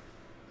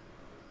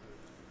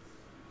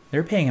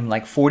paying him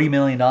like $40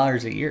 million a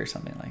year or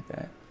something like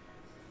that.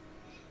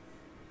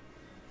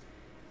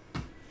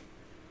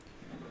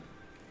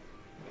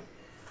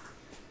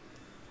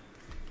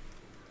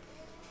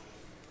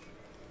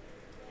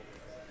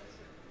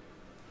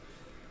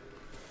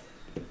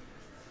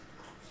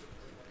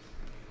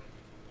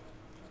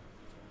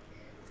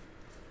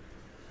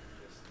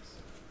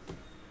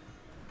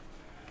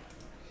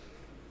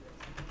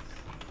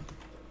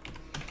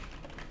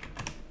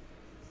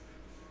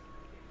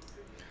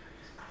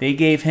 They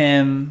gave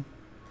him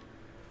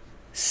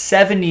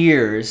 7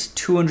 years,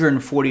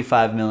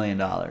 $245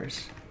 million.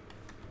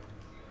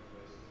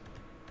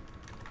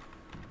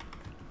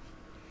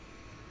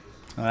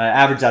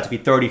 Averaged out to be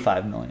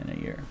 $35 million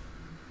a year.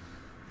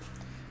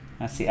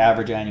 That's the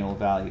average annual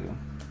value.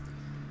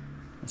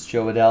 That's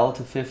Joe Adell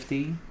to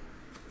 50.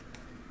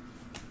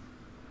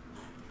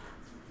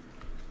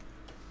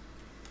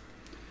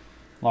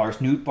 Lars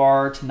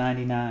Nootbaar to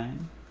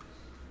 99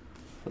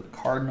 for the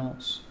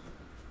Cardinals.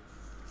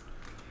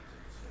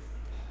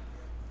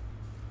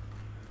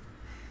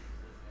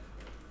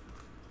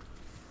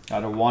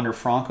 Got a Wander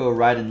Franco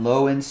right and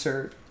low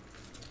insert.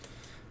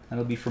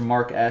 That'll be for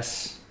Mark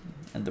S.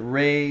 and the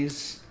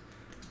Rays.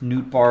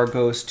 Nootbaar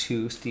goes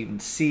to Stephen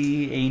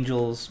C.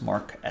 Angels,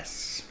 Mark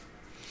S.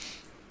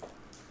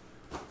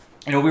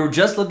 You know, we were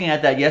just looking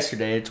at that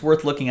yesterday. It's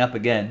worth looking up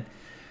again.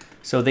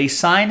 So they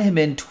signed him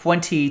in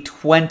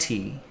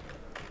 2020.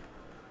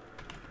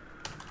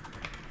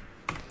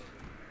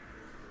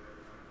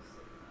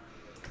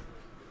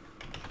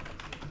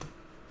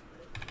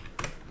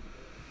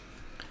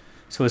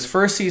 So his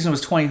first season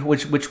was 20,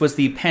 which was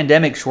the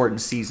pandemic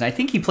shortened season. I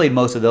think he played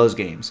most of those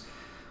games,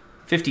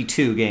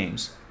 52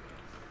 games,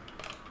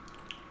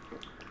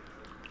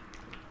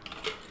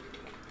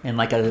 in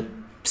like a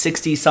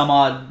 60 some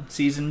odd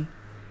season,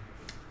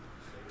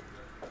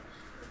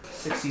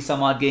 60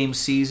 some odd game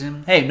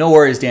season. Hey, no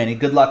worries, Danny.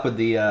 Good luck with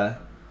the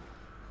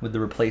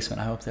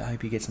replacement. I hope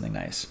he gets something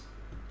nice.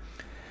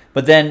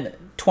 But then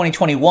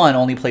 2021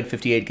 only played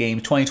 58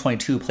 games.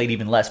 2022 played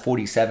even less,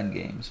 47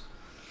 games.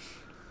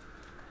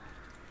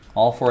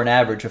 All for an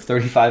average of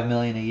 $35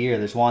 million a year.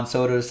 There's Juan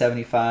Soto to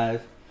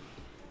 75.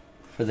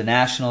 For the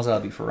Nationals,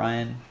 that'll be for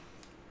Ryan.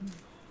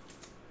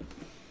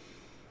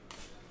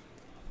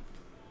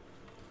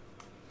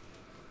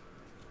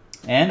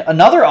 And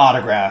another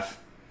autograph.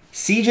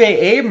 C.J.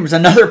 Abrams,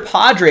 another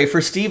Padre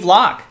for Steve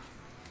Locke.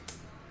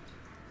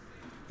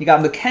 You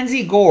got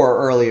Mackenzie Gore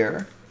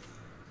earlier.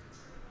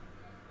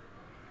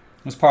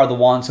 It was part of the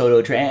Juan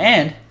Soto trade.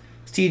 And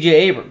C.J.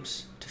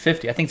 Abrams.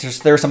 50. I think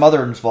there are some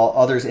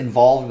others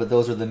involved, but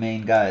those are the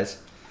main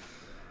guys.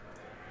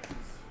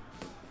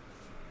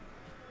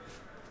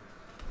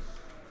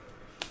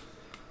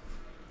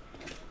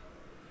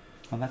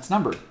 Well, that's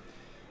numbered.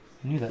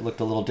 I knew that looked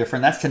a little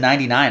different. That's to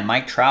 99.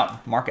 Mike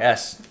Trout, Mark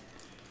S.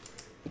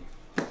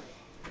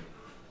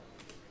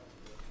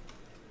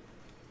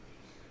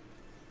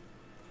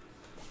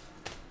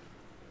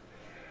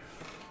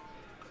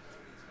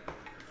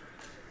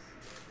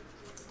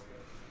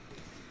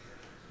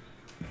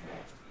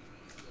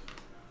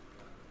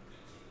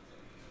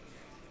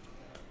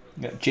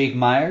 We got Jake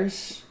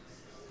Myers,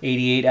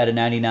 88 out of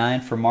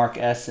 99 for Mark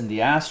S. and the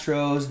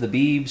Astros. The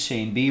Biebs,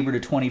 Shane Bieber to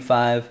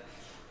 25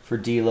 for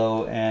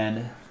D'Lo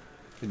and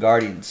the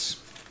Guardians.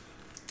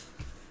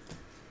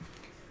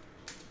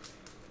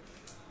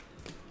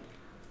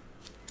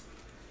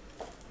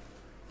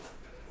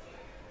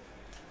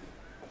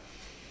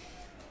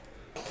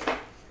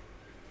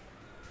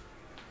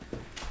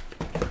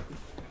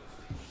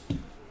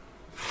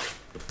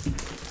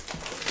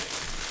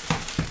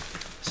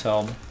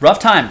 So, rough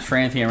times for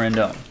Anthony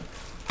Rendon.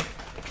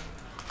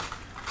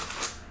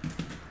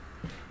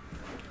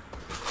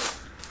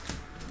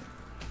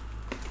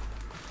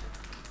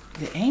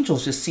 The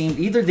Angels just seem,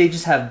 either they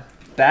just have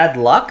bad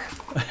luck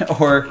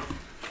or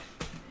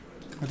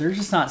they're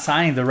just not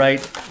signing the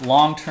right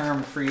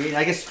long-term free agent.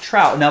 I guess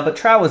Trout. No, but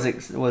Trout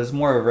was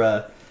more of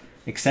a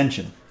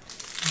extension,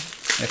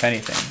 if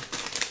anything.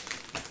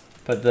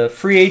 But the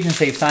free agents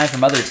they've signed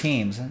from other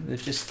teams,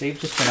 they've just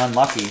been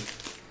unlucky.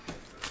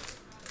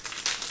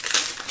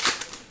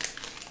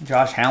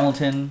 Josh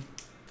Hamilton,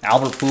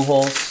 Albert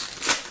Pujols,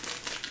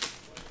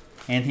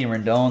 Anthony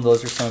Rendon.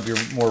 Those are some of your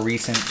more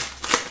recent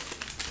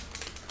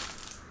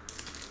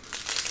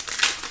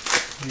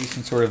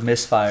sort of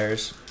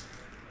misfires.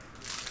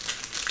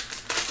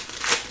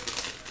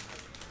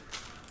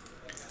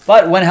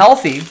 But when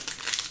healthy,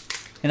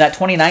 in that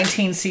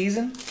 2019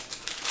 season,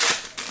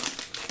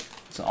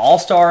 it's an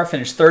all-star,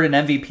 finished third in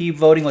MVP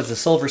voting, was a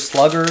Silver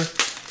Slugger. I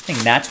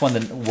think Nats won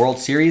the World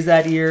Series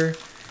that year.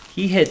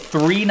 He hit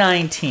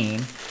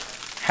 .319,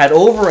 had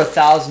over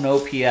 1,000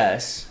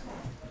 OPS.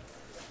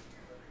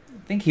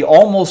 I think he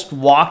almost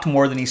walked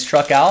more than he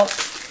struck out.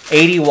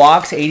 80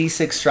 walks,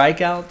 86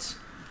 strikeouts,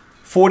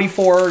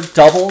 44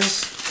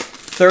 doubles,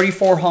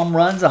 34 home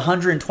runs,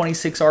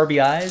 126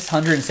 RBIs,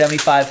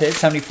 175 hits,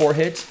 74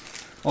 hits,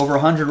 over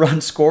 100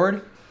 runs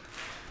scored.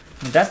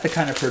 I mean, that's the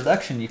kind of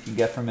production you can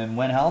get from him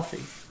when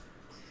healthy.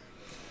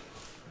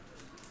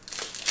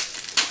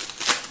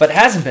 But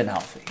hasn't been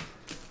healthy.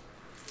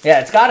 Yeah,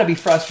 it's got to be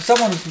frustrating.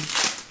 Someone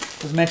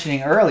was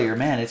mentioning earlier,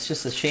 man, it's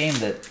just a shame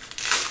that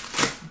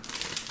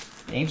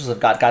the Angels have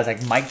got guys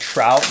like Mike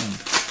Trout and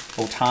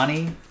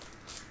Ohtani.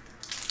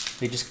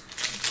 They just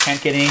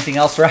can't get anything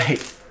else right.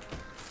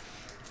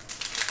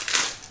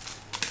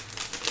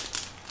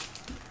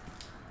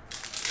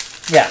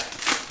 Yeah,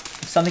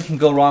 if something can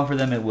go wrong for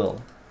them, it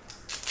will.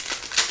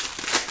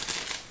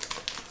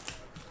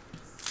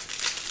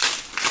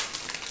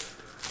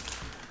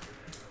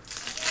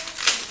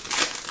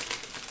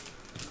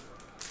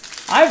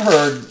 I've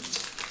heard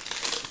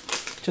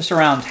just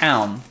around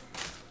town,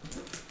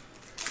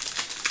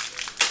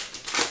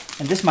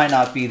 and this might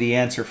not be the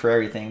answer for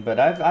everything, but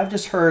I've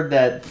just heard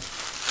that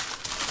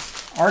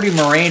Artie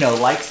Moreno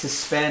likes to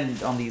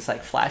spend on these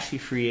like flashy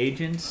free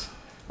agents,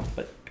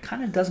 but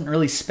kind of doesn't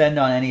really spend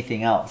on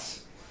anything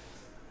else.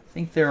 I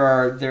think there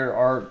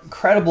are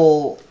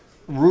credible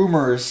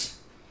rumors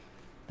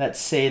that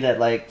say that,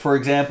 like, for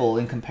example,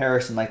 in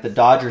comparison, like the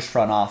Dodgers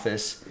front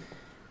office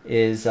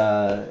is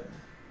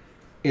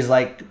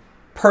like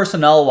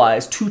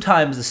personnel-wise 2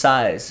 times the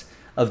size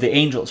of the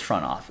Angels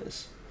front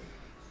office.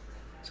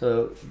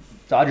 So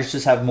Dodgers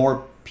just have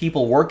more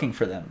people working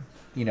for them,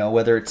 you know,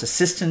 whether it's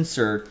assistants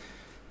or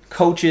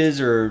coaches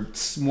or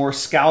more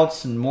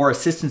scouts and more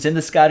assistants in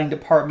the scouting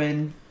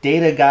department,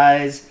 data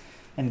guys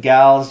and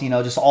gals, you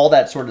know, just all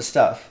that sort of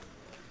stuff.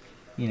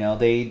 You know,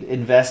 they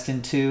invest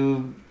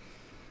into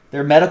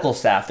their medical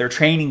staff, their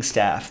training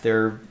staff,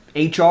 their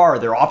HR,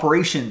 their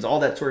operations, all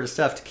that sort of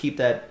stuff to keep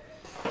the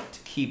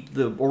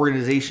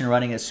organization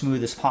running as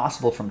smooth as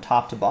possible from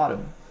top to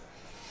bottom.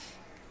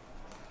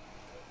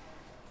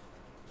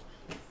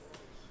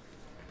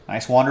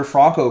 Nice Wander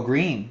Franco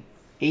green,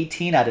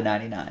 18 out of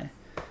 99.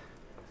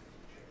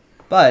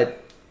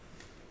 But,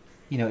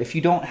 you know, if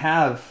you don't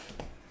have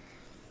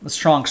a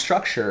strong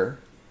structure,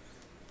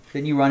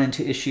 then you run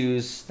into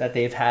issues that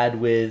they've had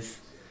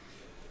with,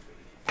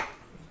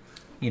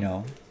 you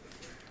know,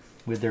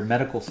 with their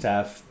medical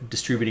staff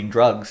distributing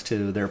drugs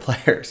to their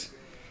players.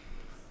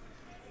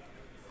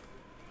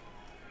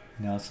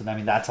 You know, so I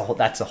mean that's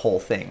a whole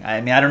thing.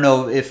 I mean, I don't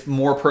know if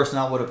more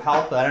personnel would have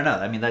helped, but I don't know.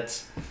 I mean,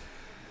 that's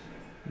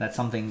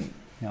something,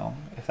 you know,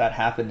 if that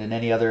happened in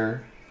any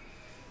other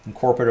in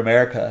corporate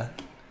America,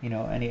 you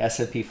know, any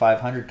S&P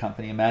 500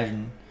 company,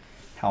 imagine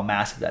how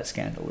massive that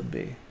scandal would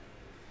be.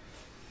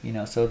 You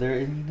know, so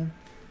they're, you know,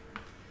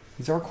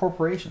 these are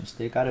corporations.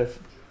 They got to.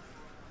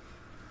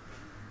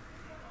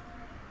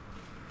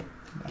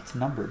 That's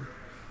numbered.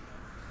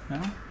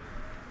 No,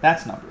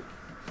 that's numbered.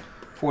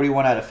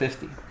 41 out of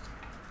 50.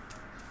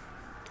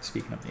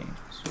 Speaking of the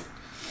Angels.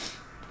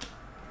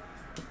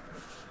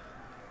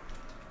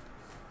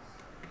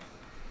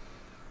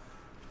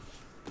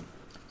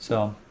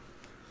 So,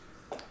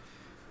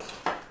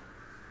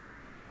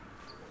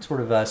 sort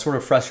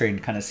of frustrating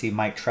to kind of see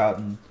Mike Trout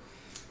and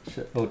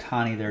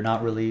Ohtani. They're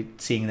not really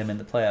seeing them in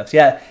the playoffs.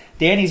 Yeah,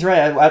 Danny's right.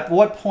 At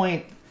what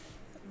point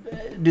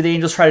do the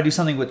Angels try to do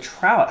something with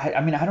Trout?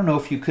 I mean, I don't know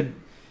if you could,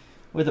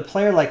 with a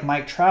player like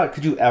Mike Trout,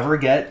 could you ever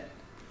get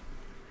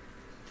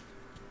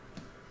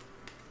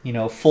you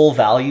know, full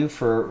value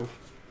for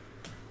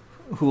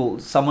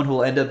someone who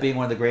will end up being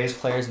one of the greatest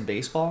players in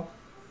baseball.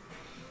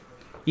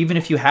 Even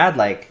if you had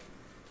like,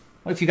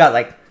 what if you got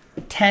like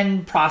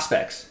 10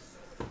 prospects?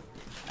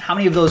 How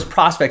many of those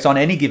prospects on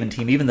any given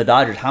team, even the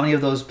Dodgers, how many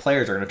of those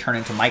players are going to turn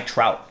into Mike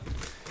Trout?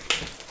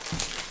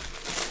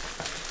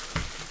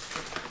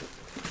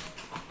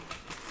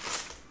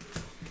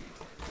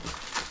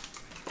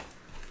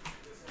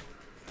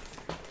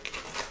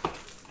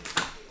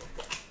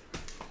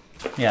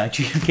 Yeah,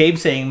 Gabe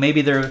saying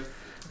maybe they're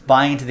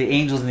buying into the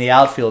Angels in the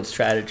outfield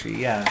strategy.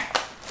 Yeah,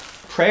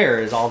 prayer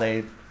is all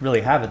they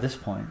really have at this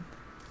point.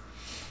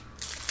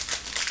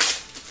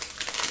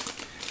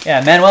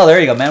 Yeah, Manuel, there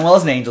you go.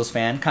 Manuel's an Angels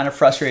fan. Kind of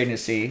frustrating to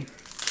see.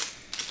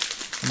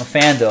 I'm a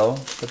fan, though,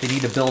 but they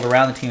need to build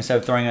around the team instead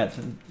of throwing out,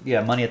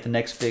 money at the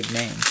next big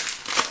name.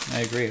 I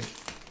agree.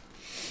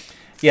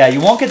 Yeah, you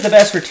won't get the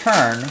best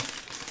return,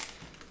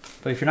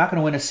 but if you're not going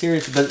to win a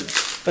series,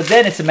 but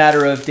then it's a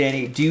matter of,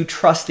 Danny, do you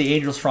trust the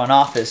Angels front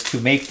office to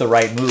make the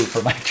right move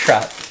for Mike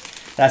Trout?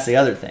 That's the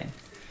other thing.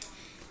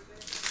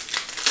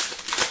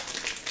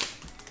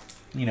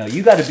 You know,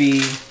 you got to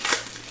be,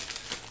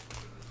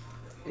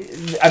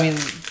 I mean,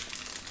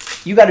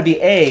 you got to be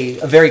a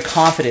very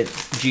confident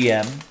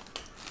GM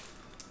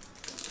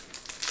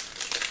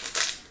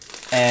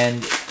and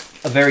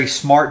a very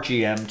smart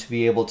GM to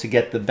be able to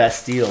get the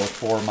best deal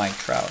for Mike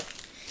Trout.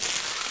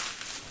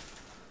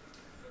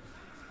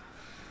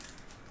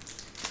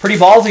 Pretty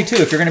ballsy too.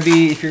 If you're gonna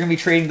be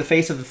trading the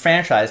face of the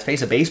franchise,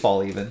 face of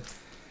baseball even.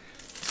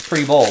 It's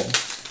pretty bold.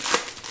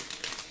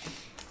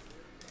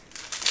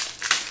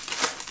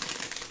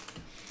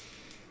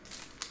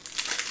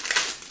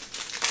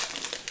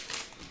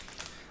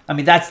 I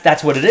mean,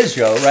 that's what it is,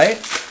 Joe, right?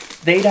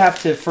 They'd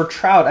have to, for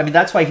Trout, I mean,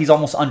 that's why he's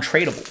almost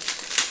untradeable.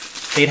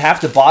 They'd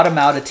have to bottom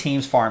out a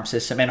team's farm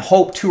system and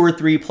hope 2 or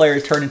 3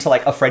 players turn into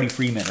like a Freddie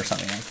Freeman or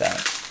something like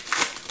that.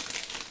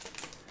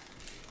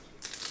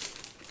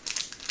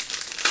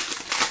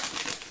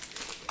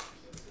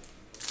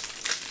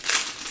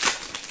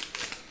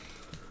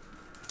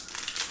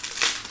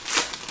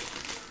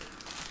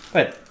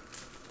 But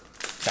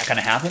is that going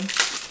to happen?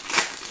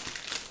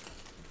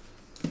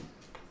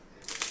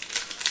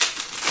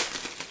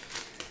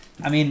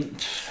 I mean, I'm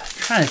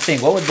trying to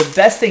think. What would the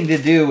best thing to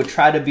do would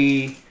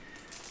be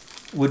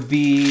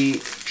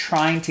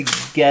trying to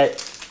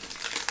get.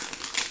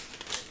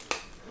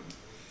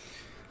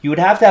 You would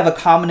have to have a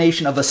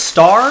combination of a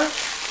star,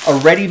 a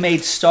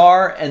ready-made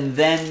star, and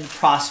then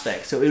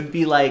prospect. So it would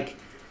be like,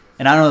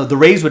 and I don't know, the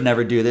Rays would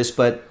never do this,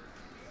 but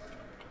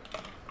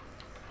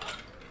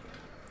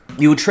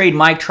you would trade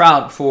Mike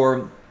Trout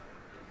for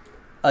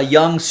a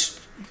young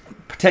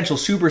potential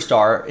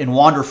superstar in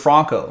Wander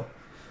Franco,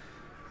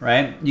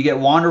 right? You get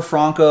Wander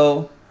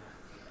Franco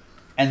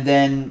and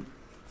then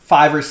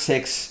 5 or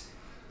 6,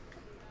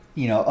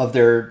 you know, of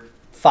their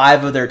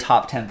 5 of their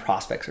top 10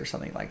 prospects or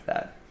something like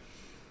that.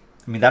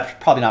 I mean, that's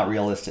probably not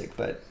realistic,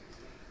 but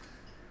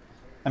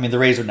I mean, the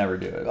Rays would never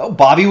do it. Oh,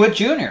 Bobby Witt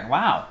Jr.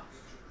 Wow.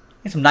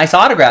 Get some nice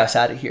autographs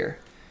out of here.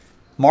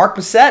 Mark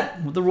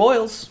Bissett with the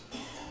Royals.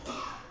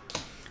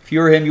 If you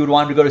were him, you would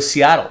want him to go to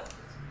Seattle.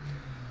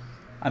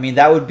 I mean,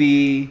 that would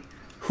be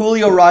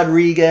Julio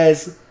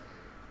Rodriguez,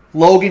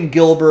 Logan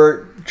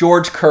Gilbert,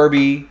 George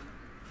Kirby.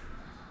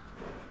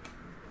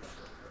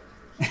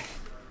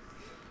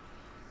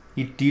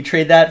 Do you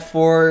trade that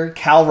for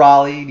Cal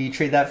Raleigh? Do you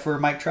trade that for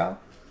Mike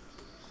Trout?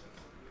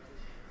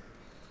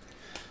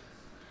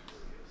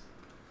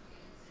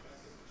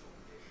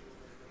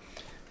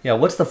 Yeah,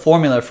 what's the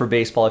formula for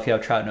baseball if you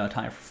have Trout, no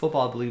time? For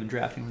football, I believe in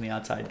drafting from the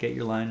outside. Get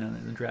your line and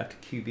then draft a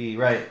QB.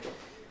 Right.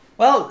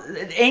 Well,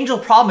 the Angel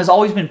problem has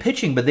always been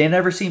pitching, but they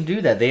never seem to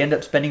do that. They end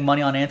up spending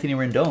money on Anthony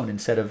Rendon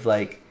instead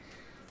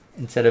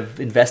of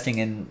investing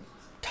in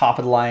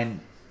top-of-the-line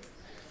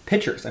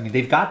pitchers. I mean,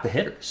 they've got the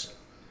hitters.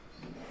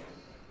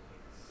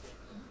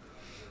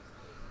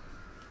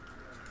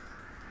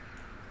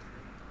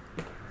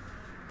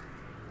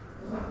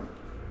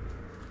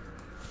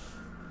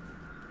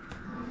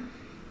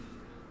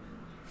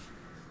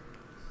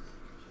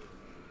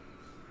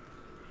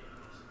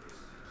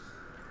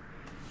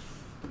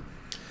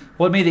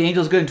 What made the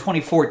Angels good in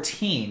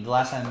 2014, the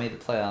last time they made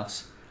the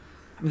playoffs?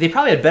 I mean, they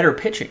probably had better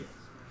pitching.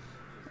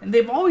 And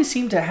they've always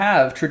seemed to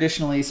have,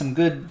 traditionally, some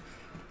good,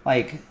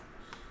 like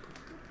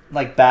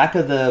back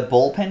of the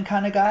bullpen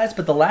kind of guys.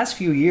 But the last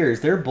few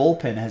years, their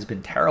bullpen has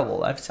been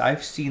terrible.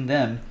 I've seen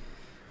them,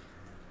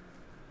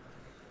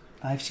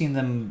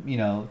 you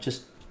know,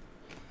 just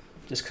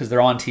because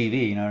they're on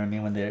TV, you know what I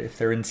mean? If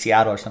they're in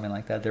Seattle or something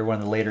like that, they're one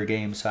of the later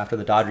games. So after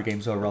the Dodger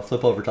game's over, I'll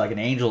flip over to like an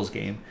Angels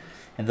game.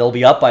 And they'll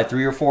be up by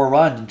 3 or 4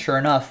 runs, and sure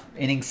enough,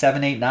 inning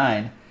 7, 8,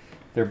 9,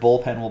 their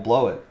bullpen will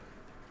blow it.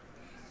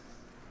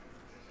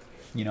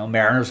 You know,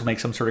 Mariners will make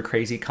some sort of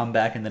crazy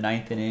comeback in the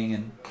 9th inning,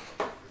 and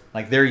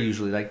like they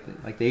usually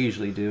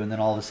do, and then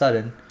all of a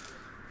sudden,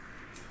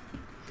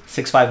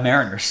 6-5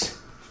 Mariners.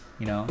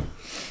 You know.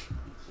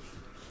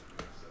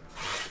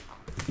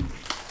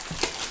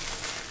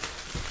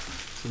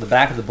 So the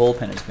back of the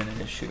bullpen has been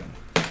an issue.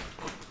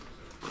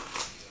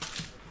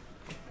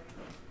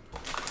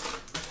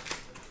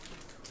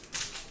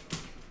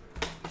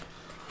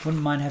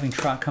 Wouldn't mind having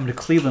Trot come to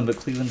Cleveland, but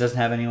Cleveland doesn't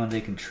have anyone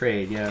they can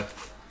trade. Yeah.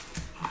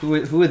 Who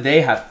would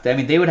they have? I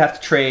mean, they would have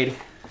to trade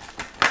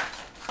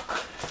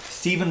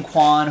Stephen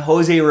Kwan,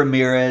 Jose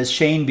Ramirez,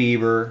 Shane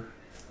Bieber,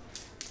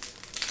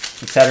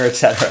 etc.,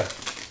 etc.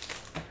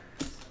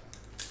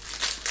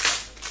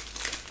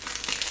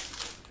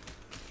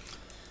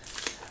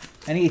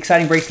 Any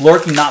exciting breaks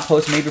lurking, not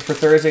posted maybe for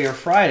Thursday or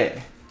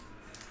Friday?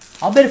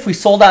 I'll bet if we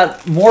sold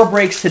out more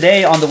breaks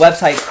today on the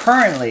website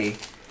currently,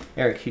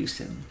 Eric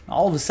Houston,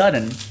 all of a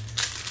sudden,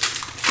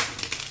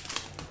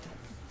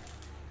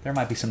 there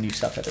might be some new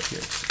stuff that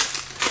appears.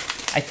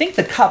 I think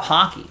the Cup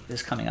Hockey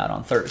is coming out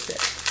on Thursday.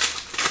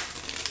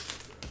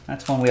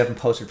 That's one we haven't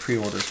posted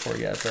pre-orders for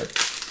yet, but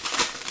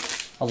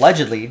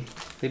allegedly,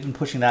 they've been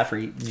pushing that for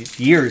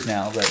years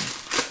now, but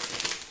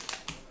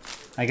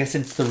I guess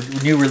since the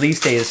new release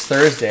day is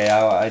Thursday,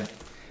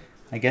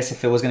 I guess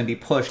if it was going to be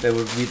pushed, they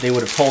would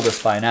have told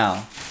us by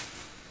now.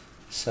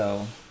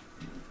 So,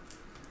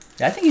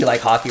 yeah, I think you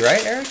like hockey,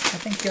 right, Eric? I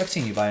think I've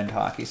seen you buy into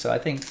hockey, so I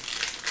think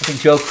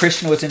Joe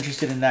Christian was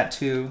interested in that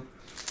too.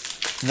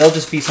 And there'll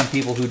just be some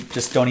people who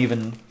just don't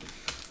even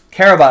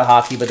care about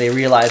hockey, but they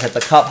realize that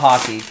the Cup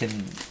Hockey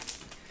can,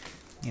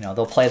 you know,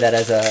 they'll play that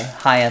as a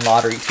high-end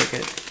lottery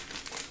ticket.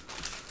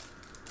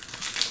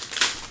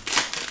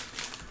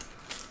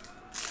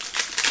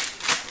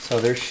 So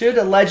there should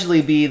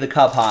allegedly be the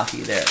Cup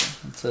Hockey there.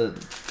 It's a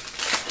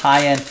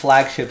high-end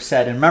flagship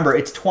set. And remember,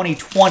 it's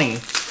 2020,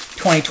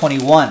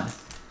 2021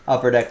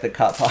 Upper Deck the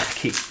Cup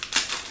Hockey.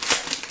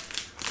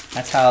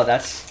 That's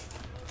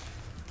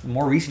the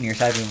more recent years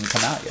haven't even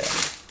come out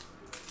yet.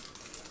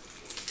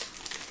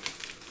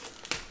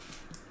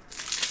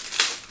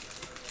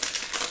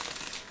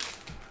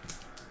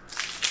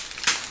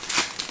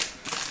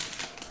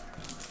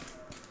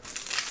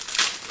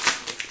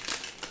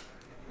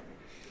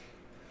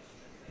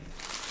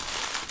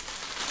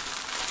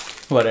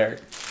 What, Eric?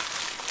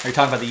 Are you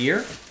talking about the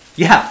year?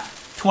 Yeah,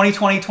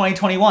 2020,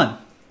 2021.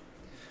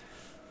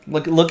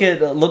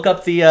 Look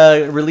up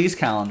the release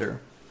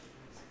calendar.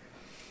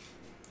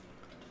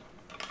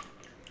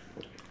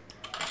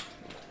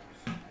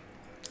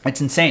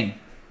 It's insane.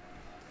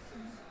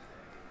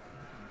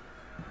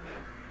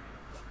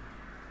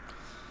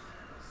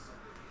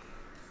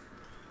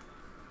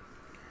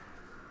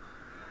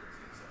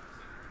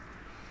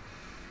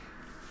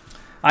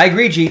 I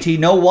agree, GT.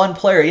 No one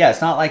player. Yeah,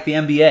 it's not like the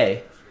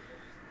NBA.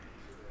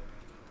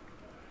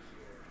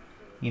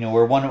 You know,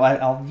 where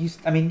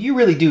I mean, you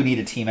really do need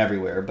a team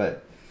everywhere,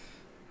 but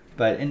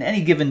in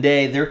any given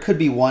day, there could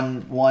be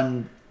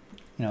one.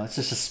 You know, it's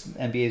just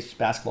NBA's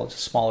basketball. It's a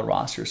smaller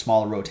roster,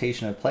 smaller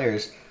rotation of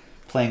players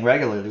playing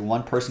regularly.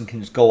 One person can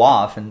just go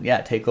off and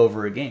take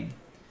over a game.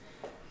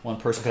 One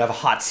person could have a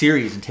hot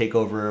series and take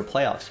over a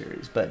playoff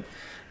series. But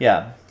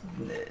yeah,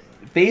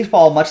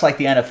 baseball, much like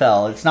the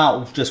NFL, it's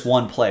not just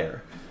one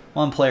player.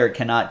 One player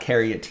cannot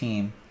carry a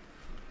team.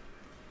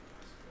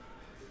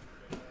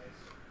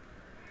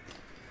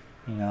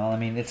 You know, I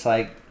mean, it's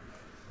like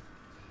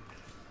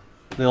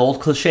the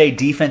old cliche,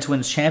 defense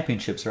wins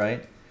championships,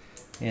 right?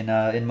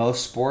 In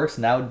most sports,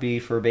 and that would be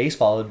for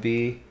baseball, it would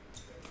be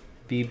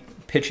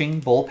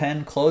pitching,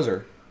 bullpen,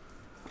 closer.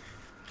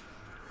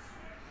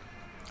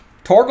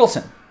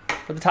 Torkelson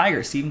for the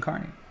Tigers, Stephen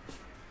Carney.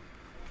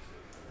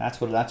 That's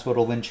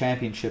what'll win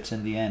championships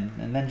in the end.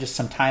 And then just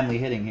some timely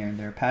hitting here and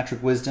there.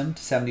 Patrick Wisdom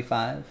to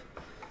 75.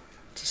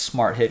 It's a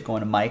smart hit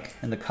going to Mike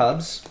and the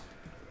Cubs.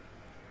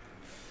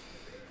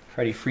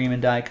 Freddie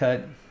Freeman die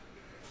cut.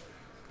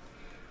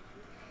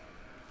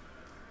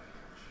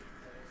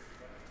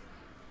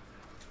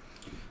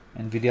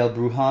 And Vidal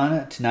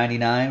Brujan to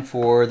 99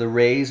 for the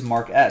Rays,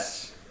 Mark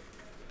S.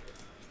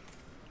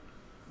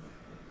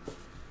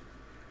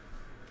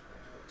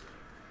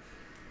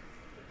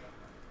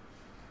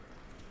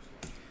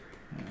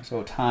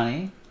 So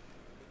Ohtani,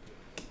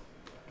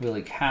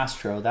 Willie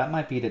Castro, that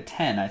might be to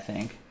 10, I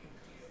think.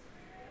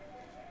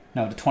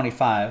 No, to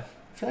 25.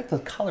 I feel like the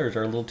colors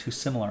are a little too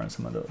similar on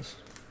some of those.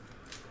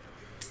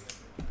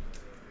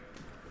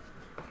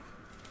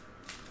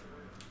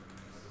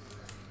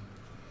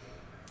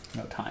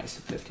 No ties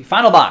to 50.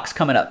 Final box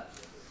coming up.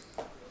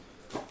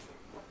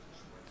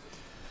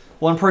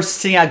 One person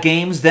sitting out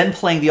games, then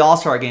playing the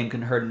All-Star game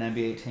can hurt an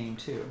NBA team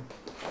too.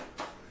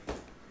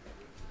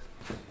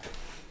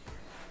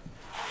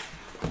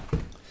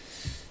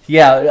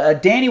 Yeah,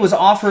 Danny was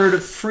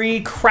offered free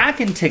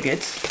Kraken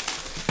tickets,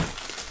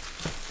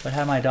 but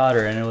had my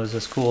daughter, and it was a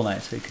school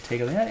night, so he could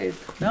take it.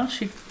 No,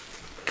 she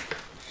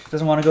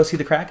doesn't want to go see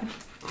the Kraken.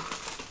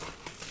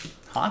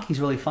 Hockey's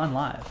really fun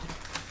live.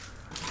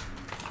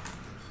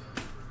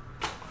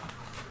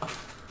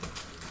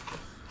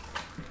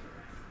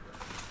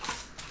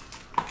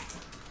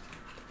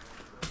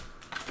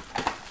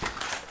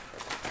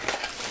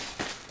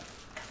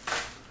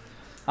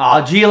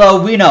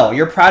 Gilo, we know.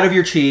 You're proud of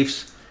your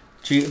Chiefs.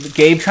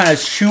 Gabe trying to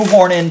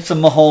shoehorn in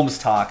some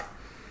Mahomes talk.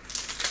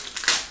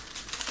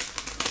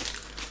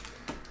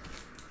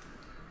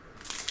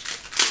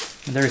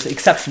 And there's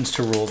exceptions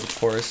to rules, of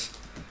course.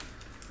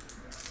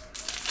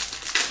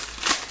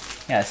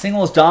 Yeah,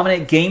 single most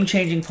dominant,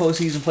 game-changing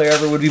postseason player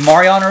ever would be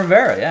Mariano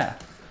Rivera. Yeah.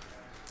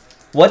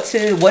 What's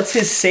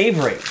his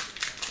save rate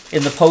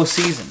in the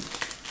postseason?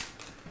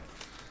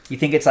 You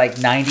think it's like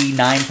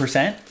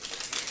 99%?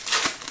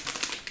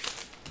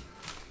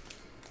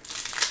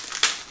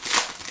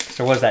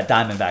 So what was that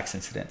Diamondbacks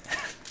incident?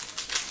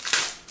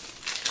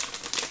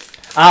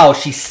 Oh,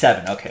 she's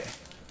 7. Okay.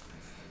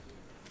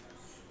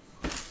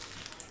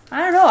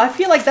 I don't know. I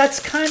feel like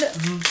that's kind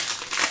of...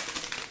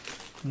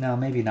 No,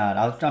 maybe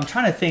not. I'm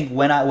trying to think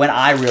when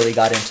I really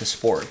got into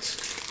sports.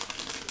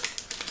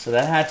 So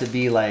that had to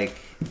be like...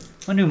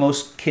 When do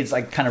most kids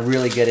like kind of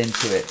really get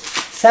into it?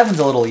 7's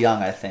a little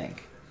young, I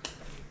think.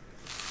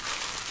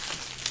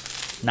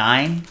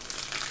 9?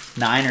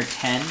 9 or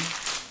 10?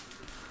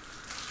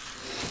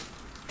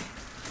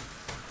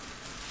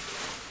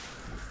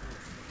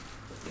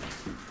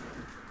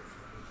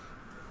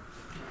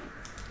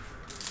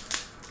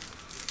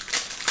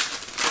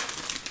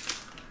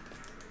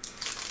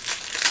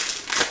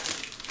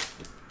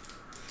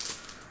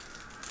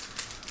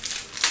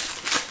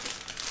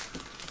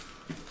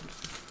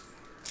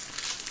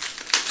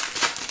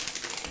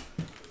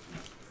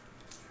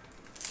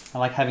 I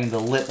like having the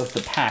lip of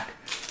the pack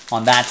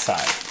on that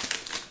side.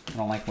 I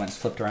don't like when it's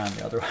flipped around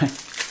the other way.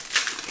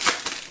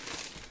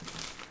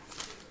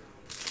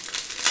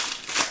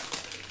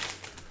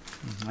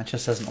 That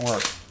just doesn't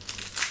work.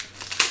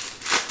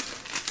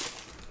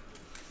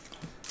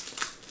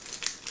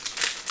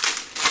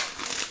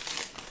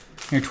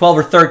 You're 12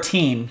 or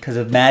 13 because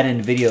of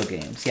Madden video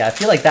games. Yeah, I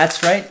feel like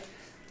that's right.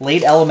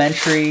 Late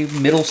elementary,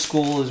 middle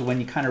school is when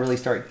you kind of really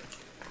start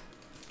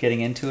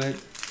getting into it.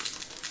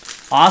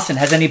 Austin,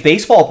 has any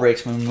baseball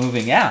breaks been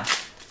moving? Yeah,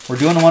 we're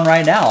doing one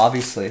right now,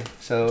 obviously.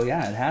 So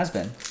yeah, it has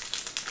been.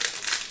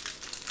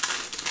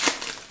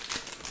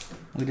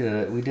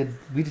 We did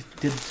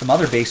some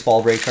other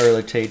baseball breaks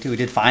earlier today too. We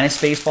did Finest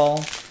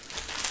Baseball a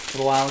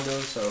little while ago,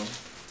 so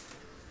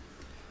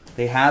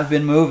they have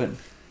been moving.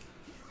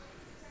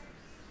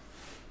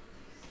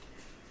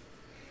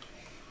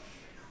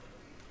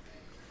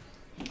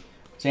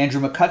 It's Andrew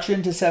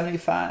McCutcheon to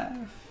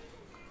 75.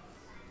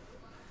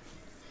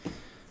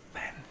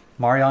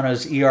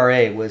 Mariano's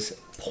ERA was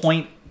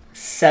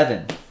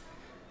 .7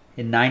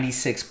 in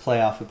 96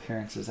 playoff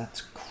appearances.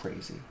 That's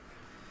crazy.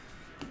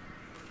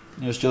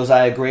 There's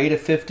Josiah Gray to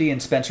 50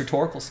 and Spencer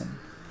Torkelson.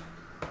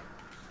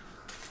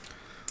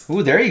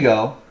 Ooh, there you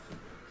go.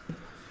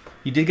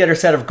 You did get her a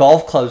set of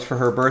golf clubs for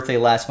her birthday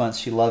last month.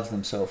 She loves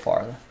them so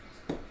far.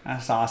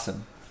 That's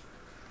awesome.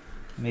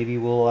 Maybe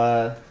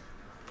we'll...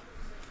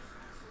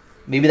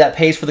 maybe that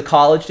pays for the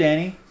college,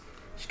 Danny.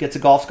 She gets a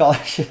golf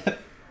scholarship.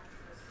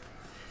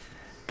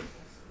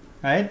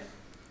 Right?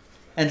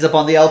 Ends up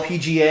on the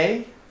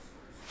LPGA.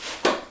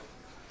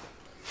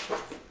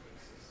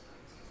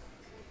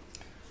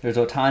 There's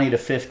Otani to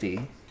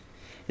 50.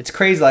 It's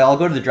crazy. Like, I'll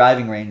go to the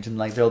driving range and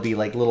like there'll be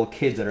like little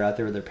kids that are out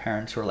there with their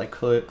parents who are like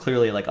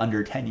clearly like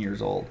under 10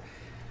 years old.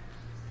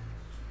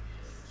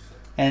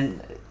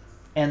 And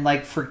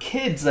like for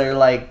kids, they're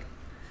like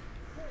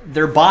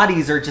their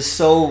bodies are just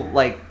so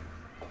like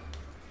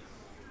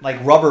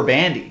rubber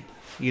bandy.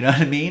 You know what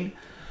I mean?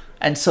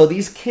 And so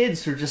these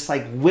kids are just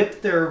like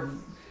whip their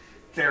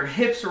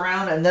hips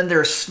around and then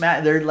they're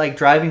like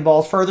driving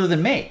balls further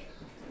than me.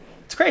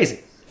 It's crazy.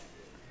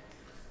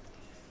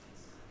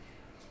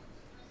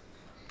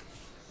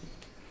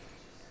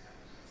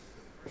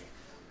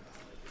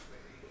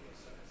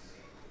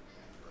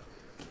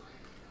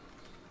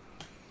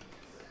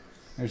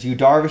 There's Yu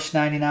Darvish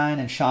 99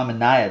 and Sean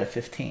Manaea to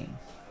 15.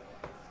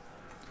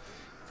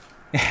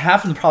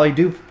 Half of them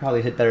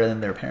probably hit better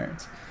than their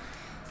parents.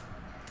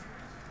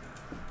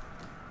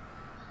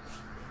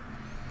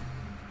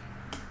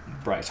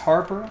 Bryce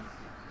Harper.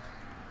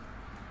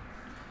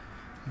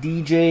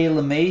 DJ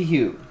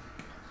LeMahieu.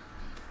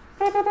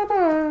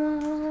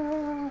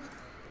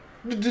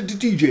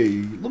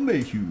 DJ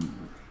LeMahieu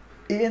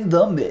in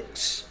the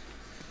mix.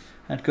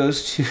 That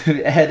goes to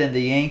Ed and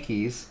the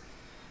Yankees.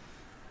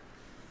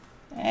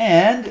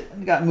 And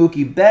we got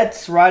Mookie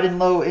Betts, riding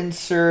low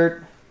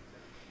insert.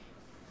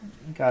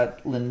 We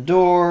got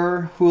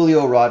Lindor,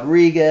 Julio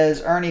Rodriguez,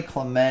 Ernie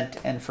Clement,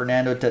 and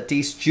Fernando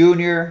Tatis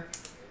Jr.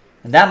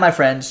 And that, my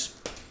friends,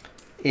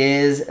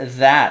 is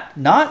that.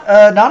 Not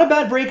a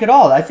bad break at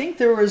all. I think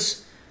there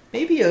was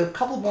maybe a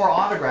couple more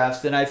autographs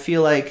than I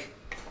feel like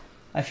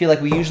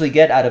we usually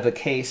get out of a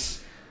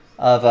case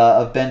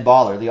of Ben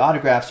Baller. The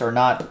autographs are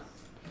not,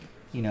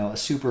 you know, a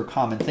super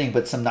common thing,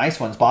 but some nice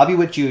ones. Bobby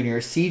Witt Jr.,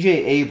 C.J.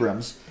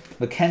 Abrams,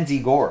 Mackenzie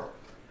Gore.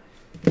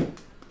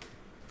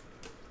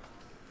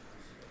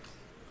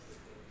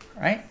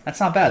 Right? That's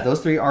not bad.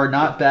 Those three are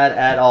not bad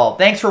at all.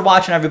 Thanks for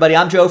watching, everybody.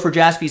 I'm Joe for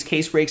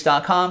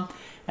JaspysCaseBreaks.com,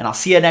 and I'll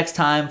see you next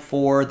time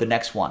for the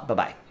next one.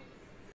 Bye-bye.